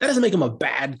team. That doesn't make him a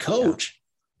bad coach.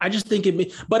 Yeah. I just think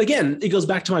but again, it goes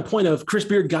back to my point of Chris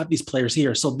Beard got these players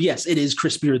here. So yes, it is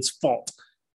Chris Beard's fault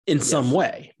in some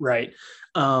way, right?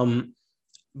 But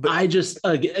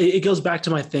it goes back to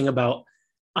my thing about,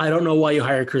 I don't know why you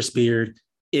hire Chris Beard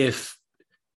if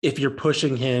you're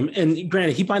pushing him. And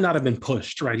granted, he might not have been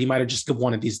pushed, right? He might have just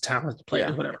wanted these talented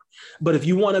players, whatever. But if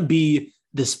you want to be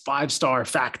this 5-star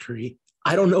factory,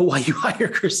 I don't know why you hire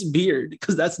Chris Beard,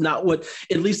 because that's not what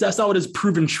his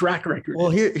proven track record.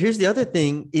 Well, here's the other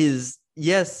thing is,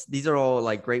 yes, these are all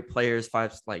like great players,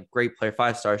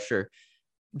 5-star, sure.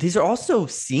 These are also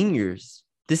seniors.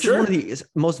 This is one of the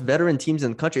most veteran teams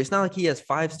in the country. It's not like he has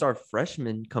 5-star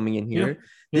freshmen coming in here.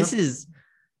 Yeah. This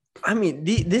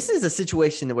is a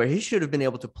situation where he should have been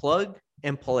able to plug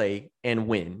and play and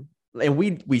win. And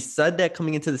we said that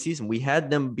coming into the season. We had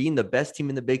them being the best team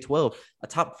in the Big 12, a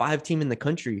top 5 team in the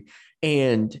country.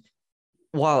 And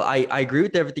while I agree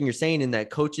with everything you're saying in that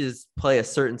coaches play a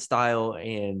certain style,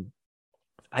 and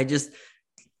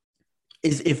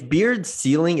if Beard's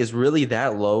ceiling is really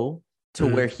that low to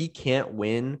where he can't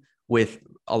win with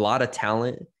a lot of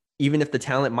talent, even if the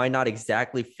talent might not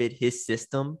exactly fit his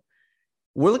system,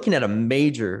 we're looking at a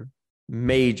major,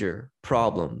 major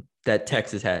problem that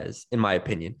Texas has, in my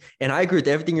opinion. And I agree with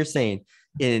everything you're saying.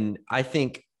 And I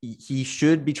think he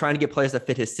should be trying to get players that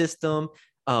fit his system.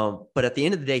 But at the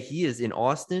end of the day, he is in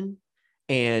Austin.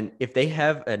 And if they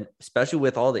have, especially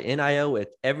with all the NIL, with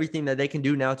everything that they can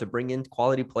do now to bring in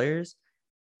quality players,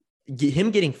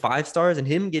 him getting 5 stars and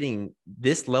him getting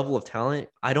this level of talent,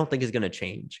 I don't think is going to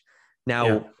change.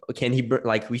 Now, can he,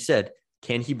 like we said,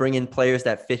 can he bring in players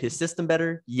that fit his system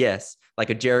better? Yes.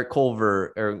 Like a Jarrett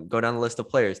Culver, or go down the list of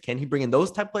players. Can he bring in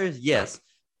those type of players? Yes.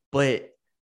 But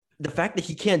the fact that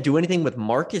he can't do anything with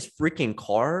Marcus freaking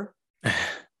Carr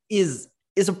is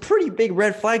a pretty big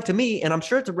red flag to me. And I'm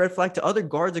sure it's a red flag to other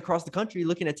guards across the country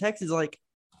looking at Texas like,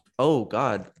 oh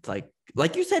God, it's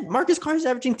like you said, Marcus Carr is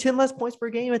averaging 10 less points per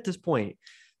game at this point.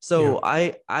 So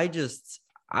I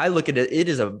look at it.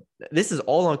 This is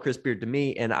all on Chris Beard to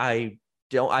me. And I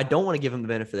don't want to give him the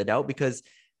benefit of the doubt because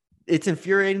it's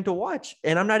infuriating to watch.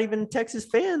 And I'm not even a Texas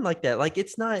fan like that. Like,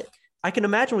 it's not, I can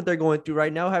imagine what they're going through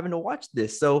right now, having to watch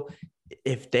this. So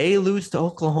if they lose to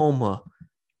Oklahoma,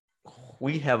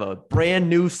 we have a brand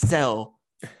new cell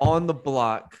on the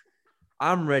block.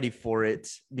 I'm ready for it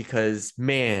because,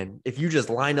 man, if you just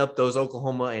line up those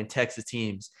Oklahoma and Texas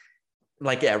teams,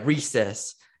 like at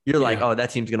recess, you're like, oh, that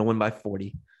team's going to win by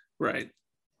 40. Right.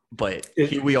 But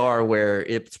here we are where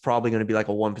it's probably going to be like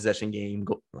a 1-possession game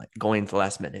going to the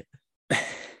last minute.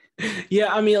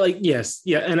 Yeah, I mean, like, yes.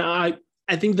 Yeah, and I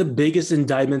think the biggest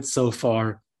indictment so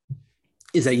far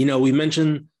is that, we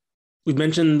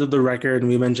mentioned the record, and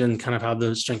we mentioned kind of how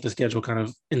the strength of schedule kind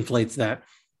of inflates that.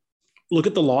 Look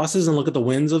at the losses and look at the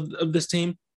wins of this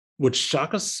team. Would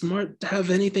Shaka Smart have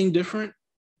anything different?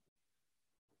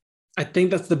 I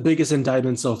think that's the biggest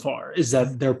indictment so far, is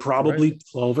that they're probably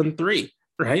 12-3,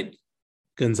 right?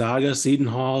 Gonzaga, Seton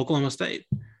Hall, Oklahoma State.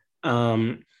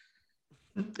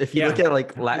 If you look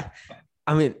at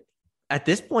at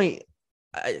this point,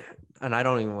 I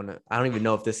don't even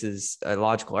know if this is a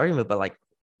logical argument, but like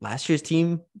last year's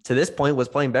team to this point was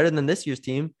playing better than this year's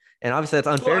team. And obviously that's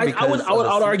unfair. Well, I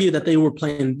would argue that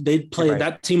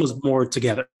that team was more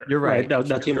together. You're right.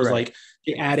 That team was like,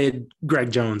 they added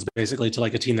Greg Jones basically to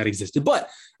like a team that existed. But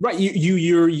right,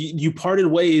 you parted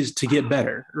ways to get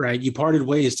better, right? You parted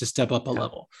ways to step up a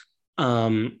level.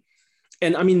 And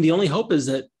I mean, the only hope is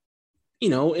that,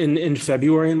 in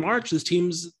February and March, this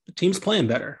team's playing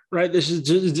better, right? This is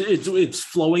just, it's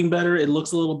flowing better. It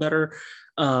looks a little better.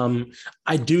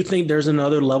 I do think there's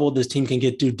another level this team can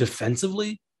get to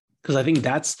defensively, because I think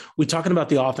we're talking about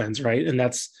the offense, right? And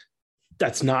that's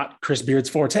not Chris Beard's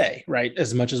forte, right?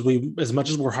 As much as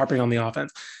we're harping on the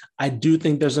offense, I do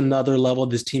think there's another level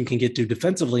this team can get to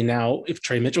defensively. Now, if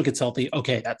Trey Mitchell gets healthy,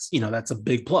 okay, that's a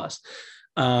big plus.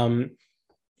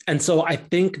 And so I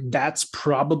think that's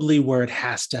probably where it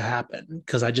has to happen,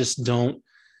 because I just don't.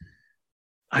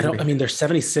 I mean, they're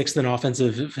 76th in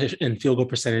offensive and field goal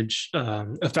percentage,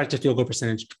 effective field goal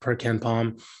percentage per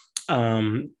KenPom.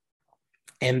 And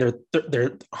they're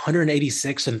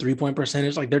 186 in 3-point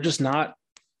percentage. Like, they're just not,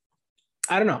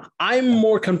 I don't know. I'm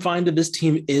more confined to this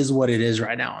team is what it is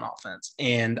right now on offense.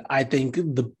 And I think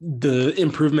the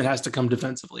improvement has to come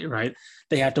defensively, right?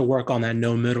 They have to work on that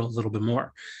no middle a little bit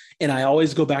more. And I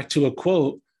always go back to a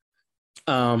quote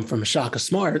from Shaka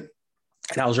Smart,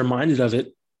 and I was reminded of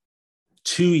it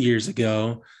 2 years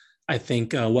ago. I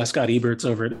think Westcott Eberts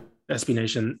over at SB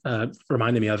Nation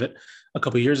reminded me of it a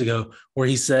couple of years ago, where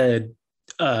he said,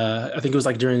 I think it was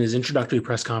like during his introductory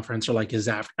press conference or like I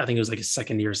think it was like his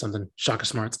second year or something, Shaka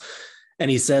Smarts.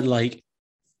 And he said, like,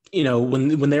 you know,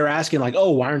 when they were asking like,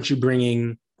 oh, why aren't you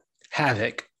bringing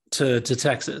Havoc to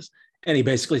Texas? And he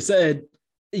basically said,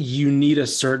 you need a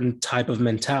certain type of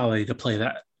mentality to play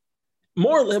that.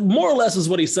 More or less is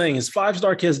what he's saying is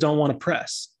 5-star kids don't want to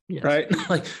press, yes. Right?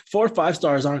 Like 4 or 5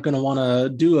 stars aren't going to want to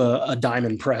do a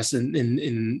diamond press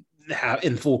in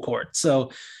full court.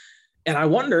 So, and I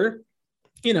wonder,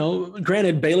 you know,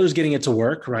 granted, Baylor's getting it to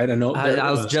work, right? I know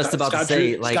I was just about to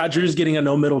say, like, Scott Drew's getting a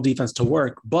no middle defense to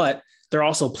work, but they're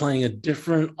also playing a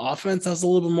different offense that's a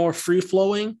little bit more free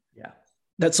flowing. Yeah.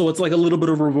 So it's like a little bit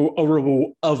of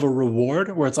a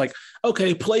reward where it's like,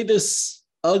 okay, play this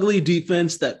ugly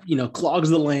defense that, you know,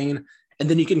 clogs the lane, and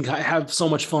then you can have so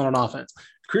much fun on offense.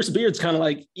 Chris Beard's kind of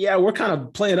like, yeah, we're kind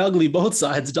of playing ugly both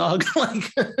sides, dog. Like,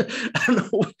 I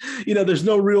don't know, you know, there's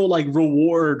no real like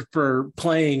reward for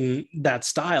playing that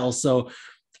style. So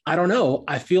I don't know.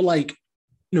 I feel like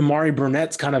Nimari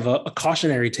Burnett's kind of a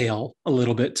cautionary tale a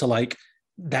little bit to like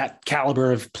that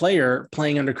caliber of player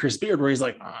playing under Chris Beard, where he's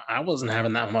like, I wasn't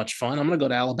having that much fun. I'm going to go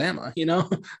to Alabama, you know?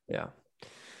 Yeah.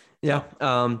 Yeah.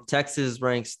 Texas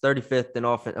ranks 35th in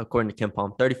offense, according to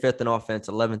KenPom, 35th in offense,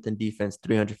 11th in defense,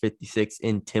 356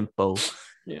 in tempo.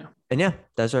 Yeah. And yeah,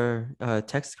 that's our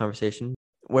Texas conversation.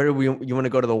 Where do you want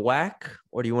to go to the WAC,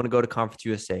 or do you want to go to Conference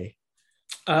USA?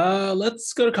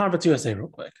 Let's go to Conference USA real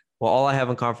quick. Well, all I have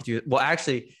on Conference USA, well,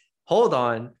 actually, hold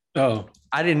on. Oh,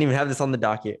 I didn't even have this on the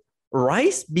docket.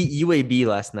 Rice beat UAB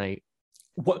last night.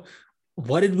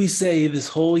 What did we say this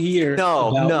whole year?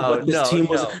 No.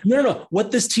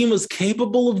 What this team was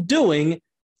capable of doing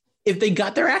if they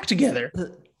got their act together.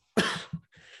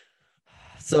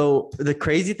 So the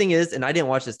crazy thing is, and I didn't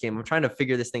watch this game, I'm trying to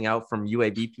figure this thing out from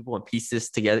UAB people and piece this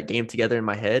game together in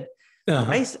my head.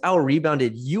 Rice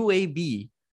out-rebounded UAB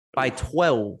by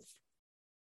 12.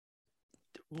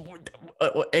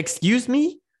 Excuse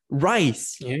me?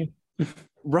 Rice. Yeah.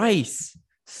 Rice.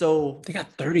 So they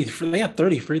got 30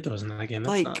 free throws in that game. That's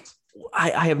like nuts.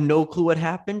 I have no clue what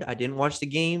happened. I didn't watch the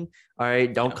game. All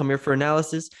right, don't come here for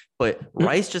analysis. But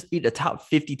Rice just beat a top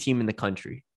 50 team in the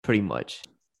country, pretty much.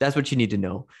 That's what you need to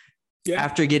know. Yeah.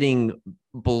 After getting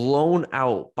blown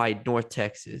out by North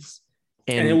Texas.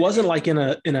 And it wasn't like in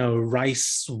a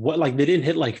Rice, what, like they didn't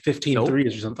hit like 15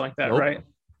 threes or something like that, right?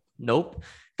 Nope.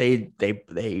 They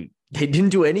didn't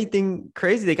do anything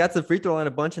crazy. They got to the free throw line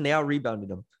a bunch and they out-rebounded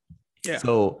them. Yeah.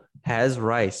 So has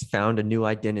Rice found a new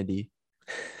identity?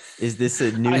 Is this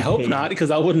a new? I hope not, because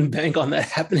I wouldn't bank on that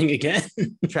happening again.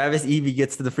 Travis Evie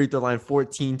gets to the free throw line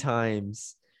 14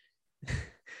 times.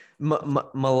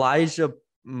 Malaysia,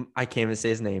 I can't even say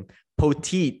his name.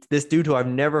 Poteet, this dude who I've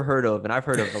never heard of, and I've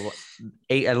heard of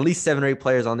at least 7 or 8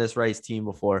 players on this Rice team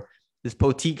before. This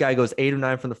Poteet guy goes 8 of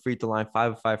 9 from the free throw line,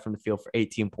 5 of 5 from the field for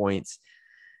 18 points.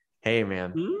 Hey,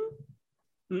 man.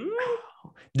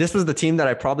 This was the team that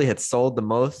I probably had sold the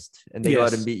most, and they go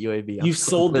out and beat UAB. You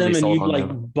sold them, and you like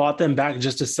bought them back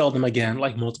just to sell them again,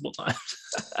 like multiple times.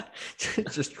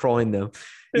 Just trolling them.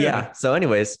 Yeah. So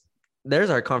anyways, there's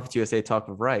our Conference USA talk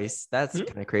of Rice. That's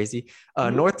kind of crazy.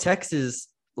 North Texas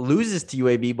loses to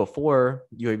UAB before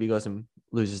UAB goes and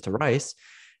loses to Rice.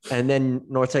 And then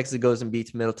North Texas goes and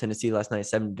beats Middle Tennessee last night,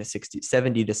 70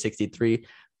 to 63.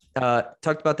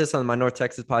 Talked about this on my North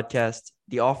Texas podcast.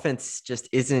 The offense just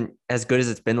isn't as good as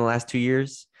it's been the last 2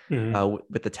 years.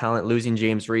 With the talent, losing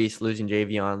James Reese, losing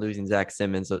Javion, losing Zach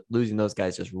Simmons, losing those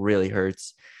guys just really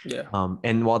hurts. Yeah.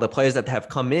 And while the players that have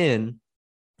come in,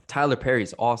 Tyler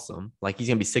Perry's awesome. Like, he's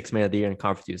going to be 6th man of the year in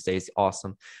Conference USA. He's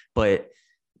awesome. But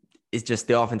it's just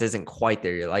the offense isn't quite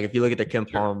there yet. Like, if you look at their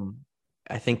KenPom,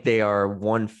 I think they are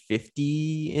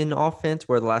 150 in offense,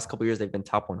 where the last couple of years they've been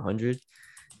top 100.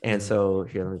 And so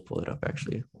here, let me pull it up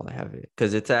actually while I have it,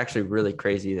 because it's actually really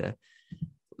crazy that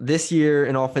this year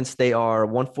in offense, they are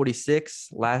 146.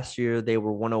 Last year, they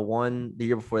were 101. The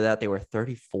year before that, they were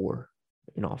 34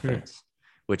 in offense,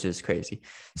 which is crazy.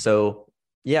 So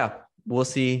yeah, we'll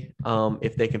see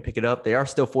if they can pick it up. They are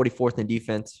still 44th in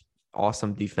defense.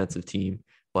 Awesome defensive team,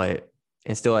 but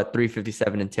and still at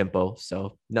 357 in tempo.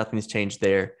 So nothing's changed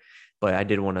there. But I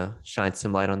did want to shine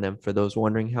some light on them for those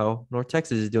wondering how North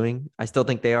Texas is doing. I still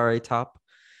think they are a top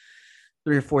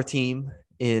 3 or 4 team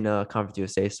in Conference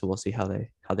USA. So we'll see how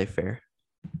they fare.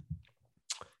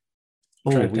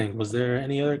 I'm trying to think. Was there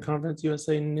any other Conference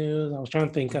USA news? I was trying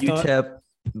to think. UTEP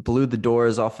blew the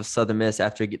doors off of Southern Miss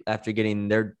after getting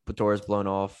their doors blown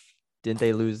off. Didn't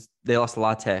they lose? They lost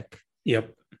La Tech.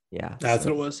 Yep. Yeah, that's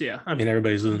what it was. Yeah, I mean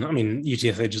everybody's losing. I mean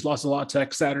UTSA just lost to La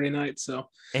Tech Saturday night, so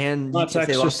and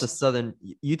UTSA lost to Southern.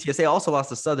 UTSA also lost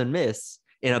to Southern Miss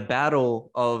in a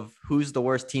battle of who's the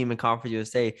worst team in Conference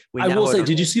USA. I will say,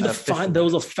 did you see the fine? There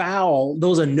was a foul. There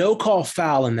was a no-call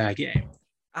foul in that game.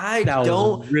 I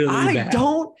saw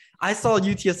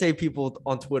UTSA people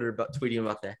on Twitter tweeting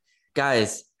about that.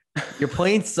 Guys, you're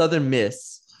playing Southern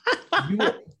Miss.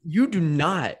 You do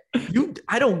not.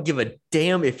 I don't give a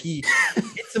damn if he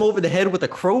hits him over the head with a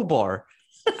crowbar.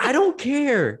 I don't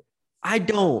care. I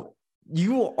don't.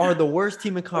 You are the worst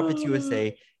team in Conference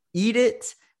USA. Eat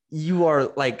it. You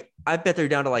are like, I bet they're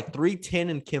down to like 310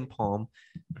 in Kim Palm.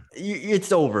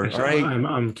 It's over. All right.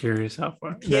 I'm curious how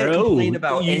far. Can't complain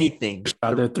about anything.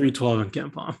 They're 312 in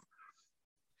Kim Palm.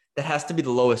 That has to be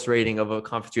the lowest rating of a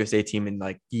Conference USA team in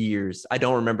like years. I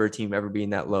don't remember a team ever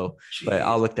being that low, but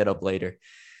I'll look that up later.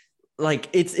 Like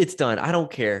it's done. I don't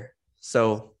care.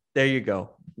 So there you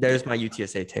go. There's my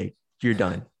UTSA take. You're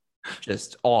done.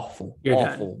 Just awful. You're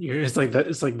awful. Done. It's like that.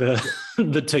 It's like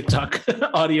the TikTok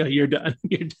audio. You're done.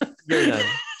 You're done. You're done.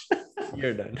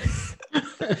 You're done.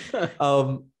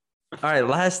 All right.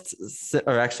 We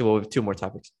have 2 more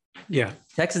topics. Yeah.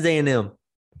 Texas A&M.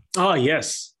 Oh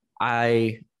yes.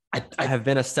 I have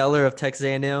been a seller of Texas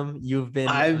A&M. You've been.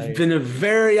 I've been a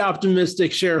very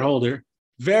optimistic shareholder.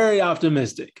 Very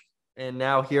optimistic. And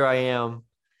now here I am,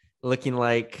 looking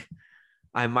like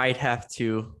I might have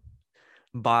to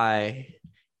buy.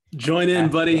 Join in,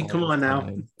 buddy. Come on now.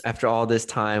 After all this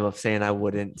time of saying I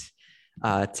wouldn't,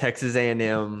 Texas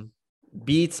A&M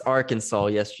beats Arkansas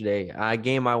yesterday. A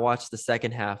game I watched the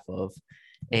second half of,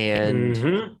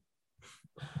 and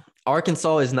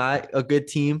Arkansas is not a good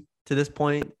team to this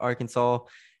point. Arkansas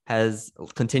has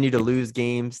continued to lose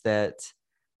games that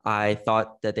I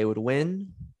thought that they would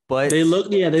win, but they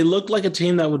looked like a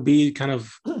team that would be kind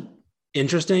of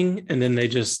interesting, and then they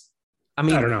just. I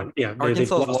don't know. Yeah,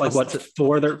 they've lost like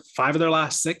 5 of their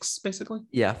last 6, basically.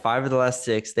 Yeah, 5 of the last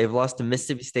 6. They've lost to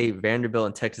Mississippi State, Vanderbilt,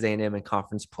 and Texas A&M in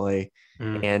conference play.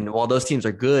 And while those teams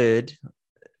are good,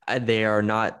 they are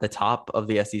not the top of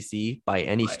the SEC by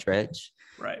any stretch.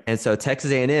 Right. And so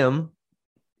Texas A&M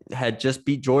had just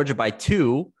beat Georgia by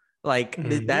 2. Like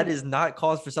that is not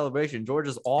cause for celebration.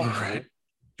 Georgia's awful. Right.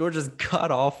 Georgia's god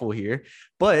awful here,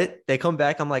 but they come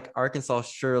back. I'm like, Arkansas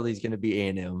surely is going to be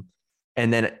A&M.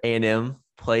 And then A&M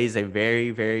plays a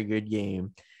very, very good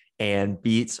game and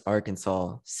beats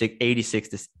Arkansas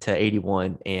 86 to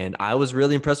 81. And I was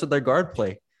really impressed with their guard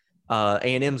play,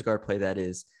 A&M's guard play, that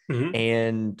is.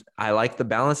 And I like the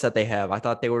balance that they have. I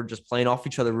thought they were just playing off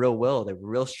each other real well. They were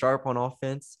real sharp on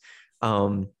offense.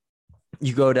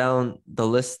 You go down the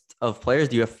list of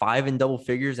players, you have 5 in double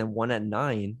figures and 1 at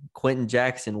 9. Quentin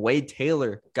Jackson, Wade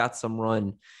Taylor got some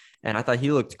run. And I thought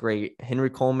he looked great.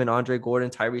 Henry Coleman, Andre Gordon,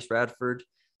 Tyrese Radford,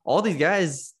 all these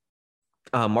guys,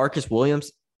 Marcus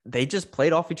Williams, they just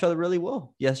played off each other really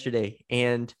well yesterday.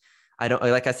 And I don't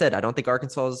think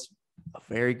Arkansas is a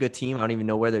very good team. I don't even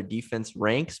know where their defense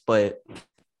ranks, but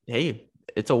hey,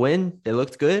 it's a win. They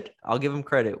looked good. I'll give them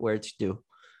credit where it's due.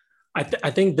 I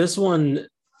think this one,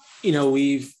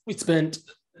 we spent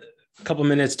a couple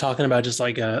minutes talking about just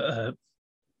like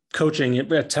coaching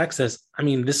at Texas. I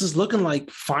mean, this is looking like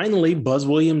finally Buzz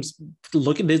Williams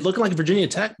looking like Virginia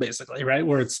Tech, basically, right?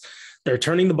 Where they're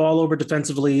turning the ball over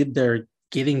defensively. They're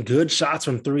getting good shots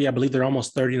from 3. I believe they're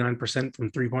almost 39%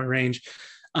 from 3-point range.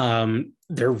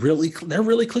 They're really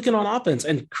clicking on offense,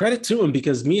 and credit to them,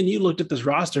 because me and you looked at this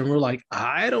roster and we're like,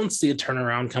 I don't see a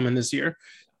turnaround coming this year.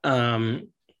 And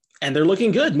they're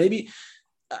looking good. Maybe,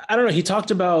 I don't know. He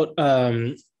talked about,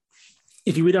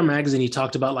 if you read our magazine, he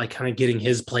talked about like kind of getting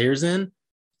his players in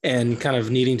and kind of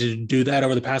needing to do that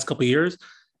over the past couple of years.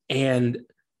 And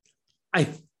I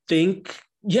think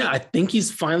he's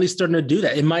finally starting to do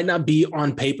that. It might not be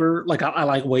on paper. Like I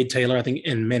like Wade Taylor, I think,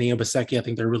 and Manny Obaseki, I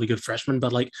think they're really good freshmen,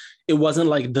 but like, it wasn't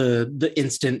like the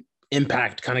instant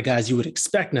impact kind of guys you would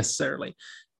expect necessarily.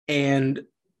 And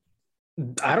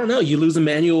I don't know, you lose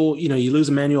Emmanuel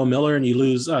Miller and you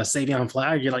lose Savion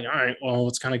Flagg. You're like, all right, well,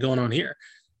 what's kind of going on here?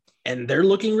 And they're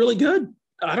looking really good.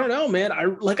 I don't know, man.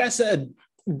 Like I said,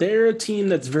 they're a team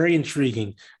that's very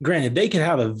intriguing. Granted, they could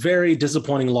have a very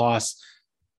disappointing loss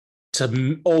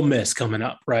to Ole Miss coming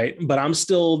up, right? But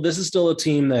this is still a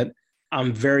team that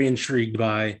I'm very intrigued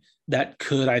by that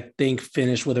could, I think,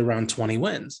 finish with around 20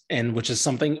 wins, and which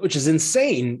is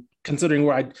insane considering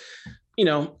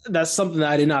that's something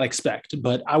that I did not expect,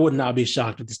 but I would not be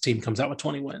shocked if this team comes out with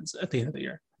 20 wins at the end of the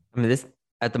year. I mean,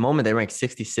 at the moment they rank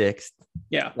 66th.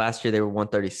 Yeah. Last year they were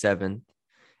 137th.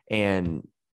 And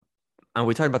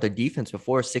we talked about their defense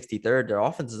before, 63rd. Their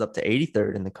offense is up to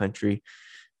 83rd in the country.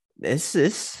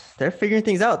 They're figuring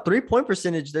things out. 3-point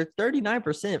percentage, they're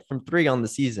 39% from three on the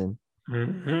season.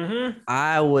 Mm-hmm.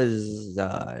 I was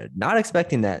not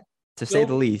expecting that, to say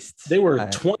the least. They were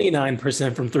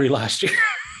 29% from three last year.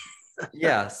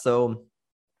 Yeah. So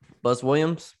Buzz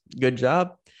Williams, good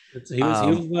job.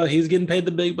 He's getting paid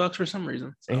the big bucks for some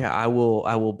reason. So. Yeah, I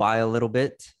will buy a little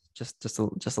bit, just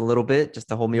a little bit, just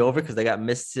to hold me over, because they got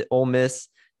Ole Miss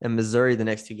and Missouri the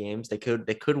next two games. They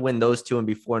could win those two and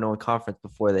be 4-0 in conference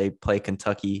before they play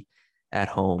Kentucky at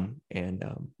home. And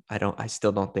I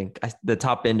still don't think the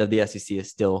top end of the SEC is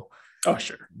still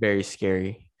very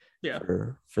scary. Yeah,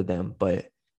 for them. But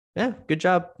yeah, good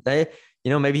job.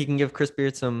 Maybe he can give Chris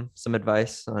Beard some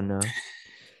advice on.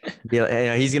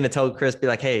 He's gonna tell Chris, be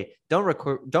like, hey, don't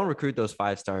recruit those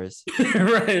 5 stars.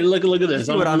 Right. Look at this.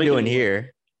 See what I'm doing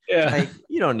here. Yeah. Like,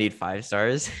 you don't need 5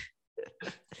 stars.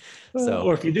 So,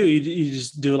 or if you do, you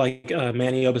just do like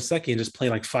Manny Obaseki and just play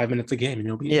like 5 minutes a game, and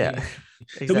he'll be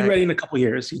exactly. He'll be ready in a couple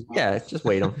years. Yeah, just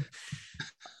wait him.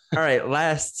 All right,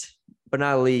 last but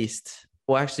not least.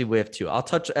 Well, actually, we have 2. I'll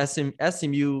touch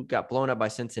SMU got blown up by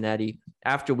Cincinnati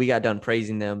after we got done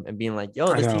praising them and being like,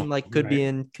 yo, this team could be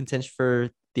in contention for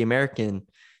the American.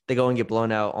 They go and get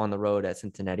blown out on the road at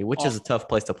Cincinnati, which is a tough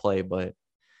place to play. But,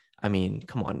 I mean,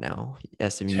 come on now.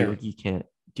 SMU, you can't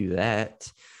do that.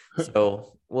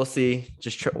 So we'll see.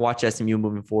 Just watch SMU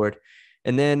moving forward.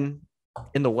 And then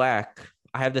in the WAC,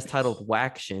 I have this titled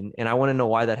Waction, and I want to know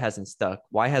why that hasn't stuck.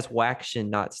 Why has Waction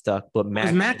not stuck, but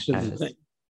Maction has?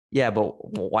 Yeah,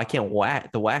 but why can't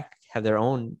the WAC have their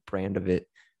own brand of it?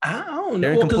 I don't know.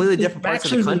 They're in completely different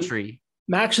parts of the country.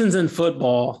 Maction's in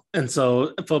football, and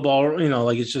so football,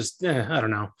 it's just, I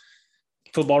don't know.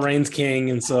 Football reigns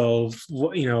king, and so,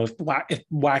 if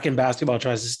WAC in basketball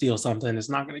tries to steal something, it's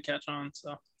not going to catch on.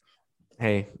 So,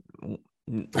 hey,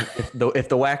 if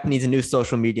the WAC needs a new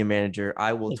social media manager,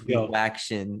 I will tweet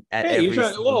Waction at every.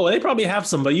 They probably have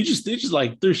some, but you just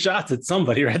like threw shots at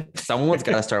somebody, right? Someone's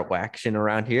got to start Waction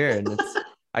around here, and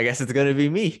I guess it's going to be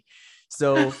me.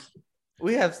 So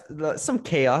we have some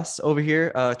chaos over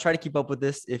here. Try to keep up with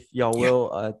this if y'all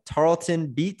will. Tarleton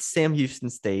beats Sam Houston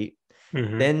State.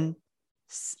 Mm-hmm. Then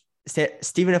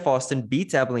Stephen F. Austin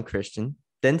beats Abilene Christian.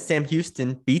 Then Sam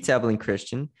Houston beats Abilene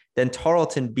Christian. Then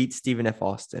Tarleton beats Stephen F.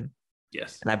 Austin.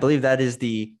 Yes. And I believe that is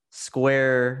the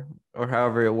square, or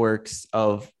however it works,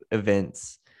 of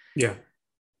events. Yeah.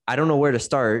 I don't know where to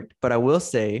start, but I will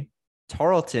say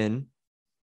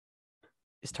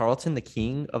is Tarleton the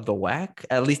king of the WAC,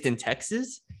 at least in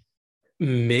Texas?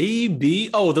 Maybe.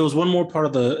 Oh, there was one more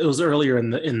part it was earlier in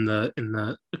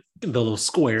the little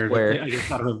square. I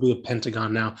guess I don't know, it'd be a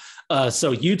pentagon now.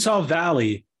 So Utah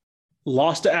Valley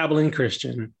lost to Abilene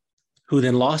Christian, who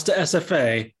then lost to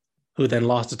SFA, who then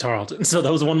lost to Tarleton. So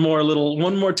that was one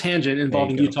more tangent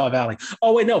involving Utah Valley.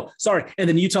 Oh, wait, no, sorry. And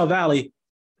then Utah Valley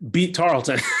beat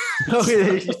Tarleton.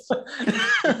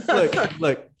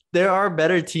 Look, there are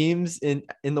better teams in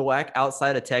the WAC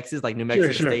outside of Texas, like New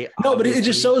Mexico State. No, but it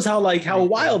just shows how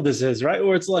wild this is, right?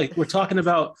 Where it's like, we're talking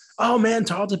about, oh man,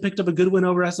 Tarleton picked up a good win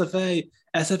over SFA.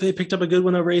 SFA picked up a good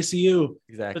win over ACU.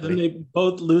 Exactly. But then they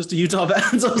both lose to Utah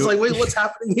Valley. So I was like, wait, what's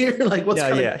happening here? Like, what's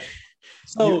going on?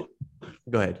 So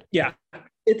go ahead. Yeah.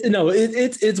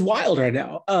 It's wild right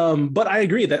now. But I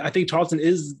agree that I think Tarleton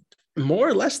is more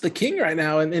or less the king right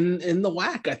now in the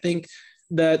WAC. I think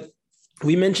that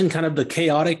we mentioned kind of the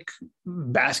chaotic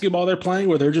basketball they're playing,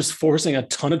 where they're just forcing a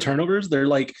ton of turnovers. They're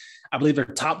like, I believe they're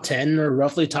top 10 or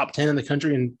roughly top 10 in the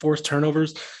country in forced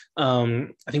turnovers. I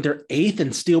think they're 8th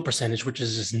in steal percentage, which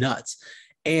is just nuts.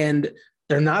 And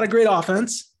they're not a great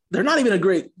offense. They're not even a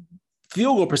great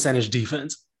field goal percentage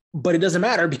defense, but it doesn't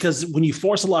matter because when you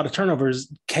force a lot of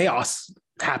turnovers, chaos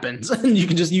happens and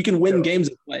you can win games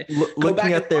that way.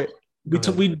 Looking at their,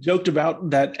 we joked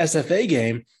about that SFA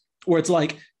game where it's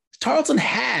like Tarleton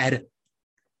had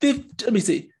 50, let me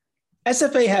see.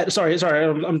 SFA had, sorry,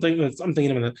 I'm thinking of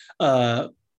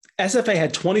it. SFA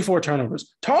had 24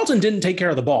 turnovers. Tarleton didn't take care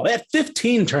of the ball. They had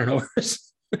 15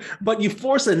 turnovers, but you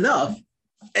force enough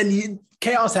and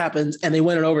chaos happens and they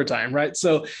win in overtime, right?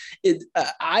 So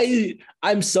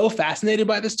I'm so fascinated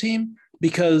by this team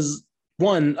because,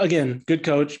 one, again, good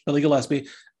coach, Billy Gillispie.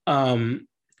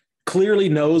 clearly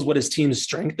knows what his team's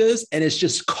strength is, and it's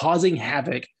just causing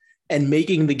havoc and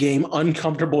making the game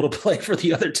uncomfortable to play for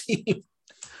the other team.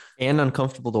 And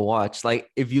uncomfortable to watch. Like,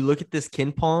 if you look at this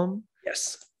Ken Palm,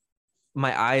 Yes.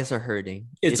 my eyes are hurting.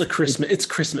 It's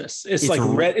Christmas. It's like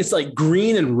r- red. It's like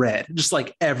green and red, just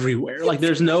like everywhere. Like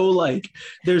there's no like,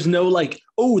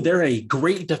 oh, they're a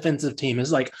great defensive team.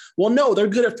 It's like, well, no, they're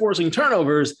good at forcing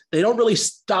turnovers. They don't really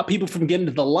stop people from getting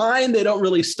to the line. They don't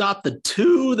really stop the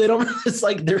two. They don't, it's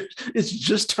like it's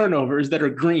just turnovers that are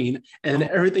green and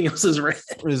everything else is red.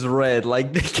 Is red.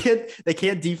 Like they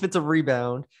can't defensive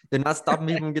rebound. They're not stopping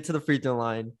people from get to the free throw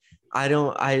line.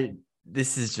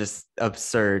 This is just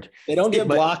absurd. They don't get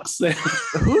But blocks.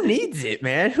 who needs it,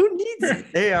 man? Who needs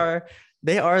it? They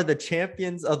are the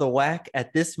champions of the WAC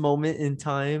at this moment in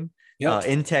time. Yep.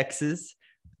 In Texas.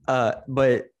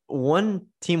 But one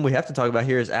team we have to talk about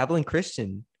here is Abilene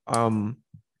Christian. Are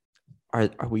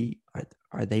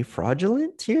they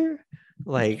fraudulent here?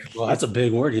 Like, Well, that's a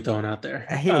big word you're throwing out there.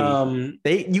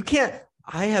 Hey, you can't.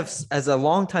 I have, as a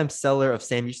longtime seller of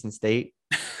Sam Houston State,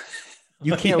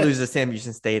 you can't lose to Sam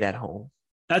Houston State at home.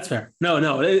 That's fair.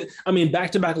 No. I mean,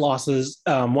 back-to-back losses.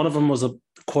 One of them was a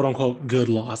quote-unquote good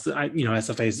loss.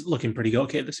 SFA is looking pretty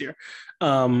okay this year. There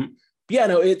are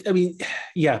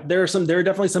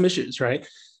definitely some issues, right?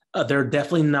 They're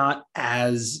definitely not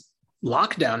as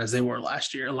locked down as they were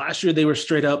last year. Last year, they were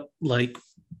straight up like,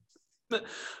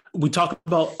 we talk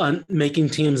about making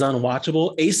teams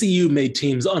unwatchable. ACU made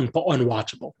teams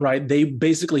unwatchable, right? They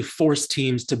basically forced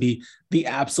teams to be the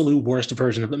absolute worst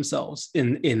version of themselves.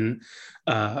 And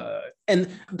I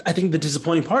think the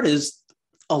disappointing part is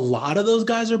a lot of those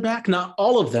guys are back, not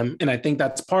all of them, and I think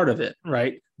that's part of it,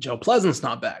 right? Joe Pleasant's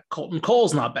not back. Colton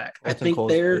Cole's not back. I think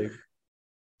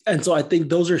so I think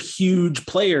those are huge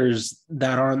players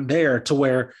that aren't there, to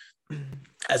where,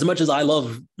 as much as I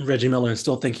love Reggie Miller and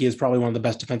still think he is probably one of the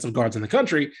best defensive guards in the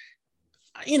country,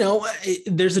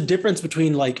 there's a difference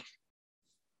between like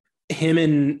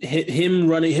him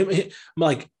running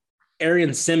like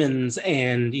Arian Simmons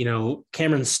and,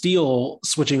 Cameron Steele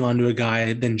switching onto a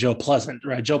guy than Joe Pleasant,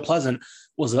 right? Joe Pleasant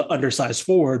was an undersized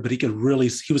forward, but he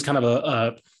was kind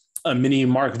of a mini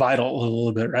Mark Vidal a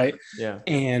little bit, right? Yeah.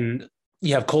 And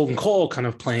you have Colton Cole kind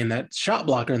of playing that shot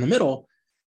blocker in the middle.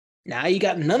 Now you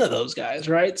got none of those guys,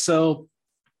 right? So,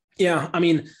 yeah, I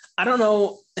mean, I don't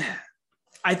know.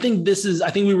 I think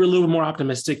we were a little more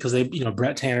optimistic because they,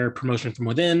 Brett Tanner, promotion from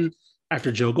within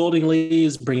after Joe Golding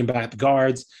leaves, bringing back the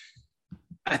guards.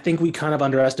 I think we kind of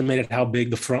underestimated how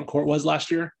big the front court was last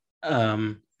year.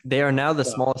 They are now the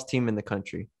smallest team in the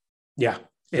country. Yeah.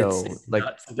 So it's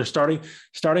their starting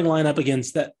lineup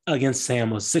against Sam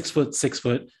was 6 foot, 6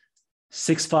 foot,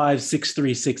 6'5",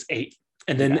 6'3", 6'8".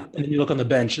 And then you look on the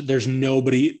bench, there's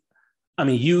nobody. I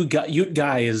mean, Ute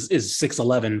Guy is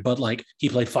 6'11", but like he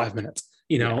played 5 minutes.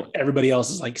 Everybody else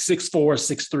is like 6'4",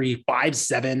 6'3",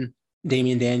 5'7".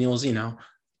 Damian Daniels,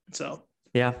 so.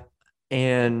 Yeah.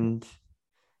 And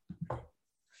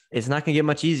it's not going to get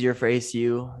much easier for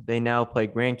ACU. They now play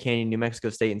Grand Canyon, New Mexico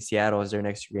State, and Seattle as their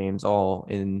next 2 games, all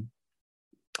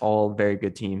very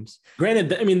good teams.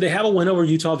 Granted, I mean, they have a win over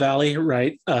Utah Valley,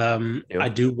 right? I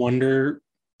do wonder.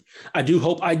 I do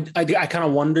hope. I kind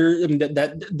of wonder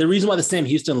that the reason why the Sam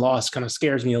Houston loss kind of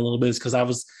scares me a little bit is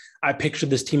because I pictured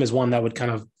this team as one that would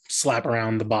kind of slap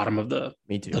around the bottom of the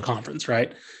conference,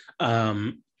 right? I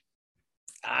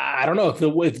don't know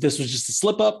if this was just a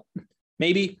slip up,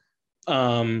 maybe.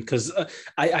 Because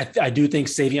I do think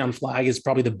Savion Flagg is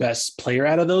probably the best player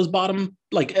out of those bottom,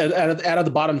 like out of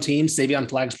the bottom teams. Savion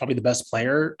Flagg is probably the best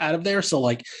player out of there. So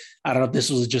like, I don't know if this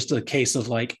was just a case of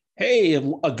like, hey,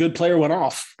 a good player went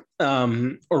off,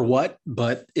 or what,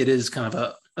 but it is kind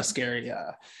of a scary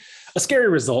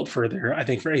result for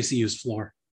ACU's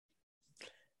floor.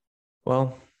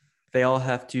 Well, they all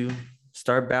have to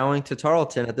start bowing to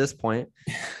Tarleton at this point.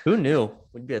 Who knew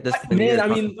we'd be at this point? Man, I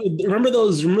mean, remember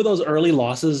those early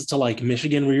losses to like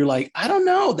Michigan where you're like, I don't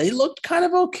know, they looked kind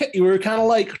of okay. You were kind of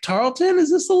like, Tarleton,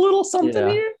 is this a little something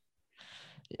here?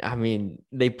 I mean,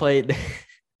 they played.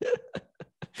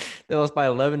 They lost by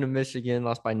 11 to Michigan,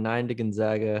 lost by 9 to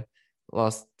Gonzaga,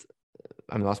 lost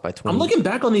by 20. I'm looking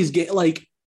back on these games,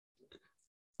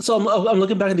 so I'm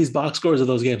looking back at these box scores of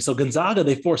those games. So Gonzaga,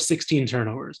 they forced 16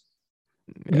 turnovers.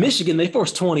 Yeah. Michigan, they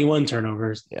forced 21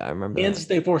 turnovers. Yeah, I remember. Kansas,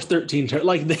 they forced 13 turnovers.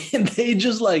 Like they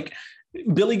just like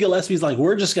Billy Gillespie's like,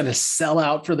 we're just gonna sell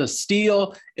out for the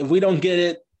steal. If we don't get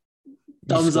it,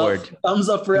 thumbs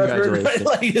up for effort. Right?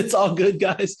 Like it's all good,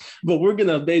 guys. But we're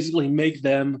gonna basically make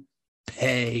them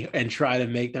pay and try to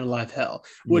make their life hell,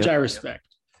 which I respect.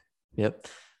 Yep.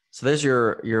 So there's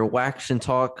your Waction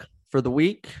talk for the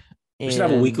week. We should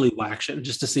have a weekly action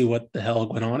just to see what the hell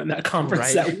went on in that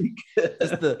conference that week.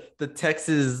 Just the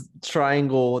Texas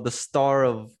triangle, the star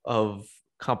of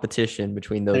competition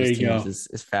between those teams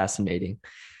is fascinating.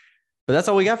 But that's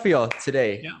all we got for y'all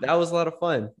today. Yeah. That was a lot of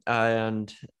fun.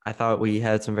 And I thought we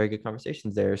had some very good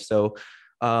conversations there. So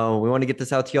we want to get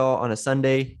this out to y'all on a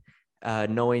Sunday,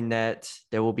 knowing that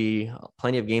there will be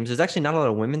plenty of games. There's actually not a lot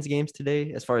of women's games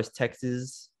today as far as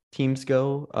Texas teams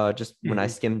go. Just when I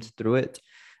skimmed through it,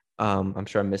 I'm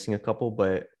sure I'm missing a couple,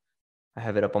 but I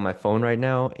have it up on my phone right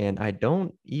now, and I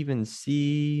don't even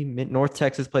see North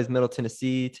Texas plays Middle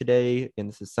Tennessee today, and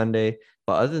this is Sunday.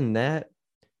 But other than that,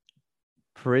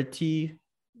 pretty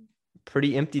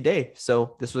empty day.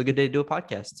 So this was a good day to do a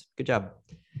podcast. Good job.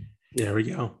 There we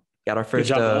go. Got our first.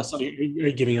 Good job. Are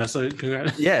you giving us a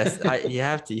congrats? Yes, you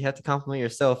have to compliment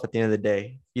yourself at the end of the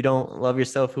day. If you don't love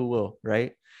yourself, who will,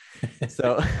 right?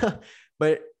 So,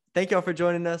 but thank y'all for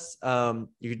joining us.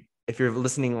 If you're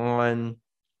listening on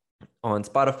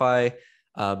Spotify,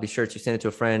 be sure to send it to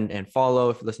a friend and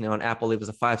follow. If you're listening on Apple, leave us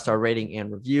a 5-star rating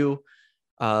and review.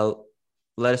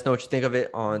 Let us know what you think of it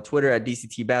on Twitter at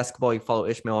DCT Basketball. You can follow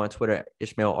Ishmael on Twitter at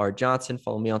Ishmael R. Johnson.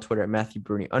 Follow me on Twitter at Matthew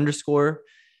Bruni _.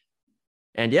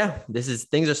 And yeah,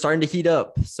 things are starting to heat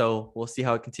up. So we'll see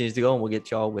how it continues to go, and we'll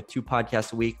get y'all with 2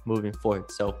 podcasts a week moving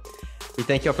forward. So we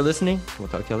thank y'all for listening. We'll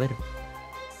talk to y'all later.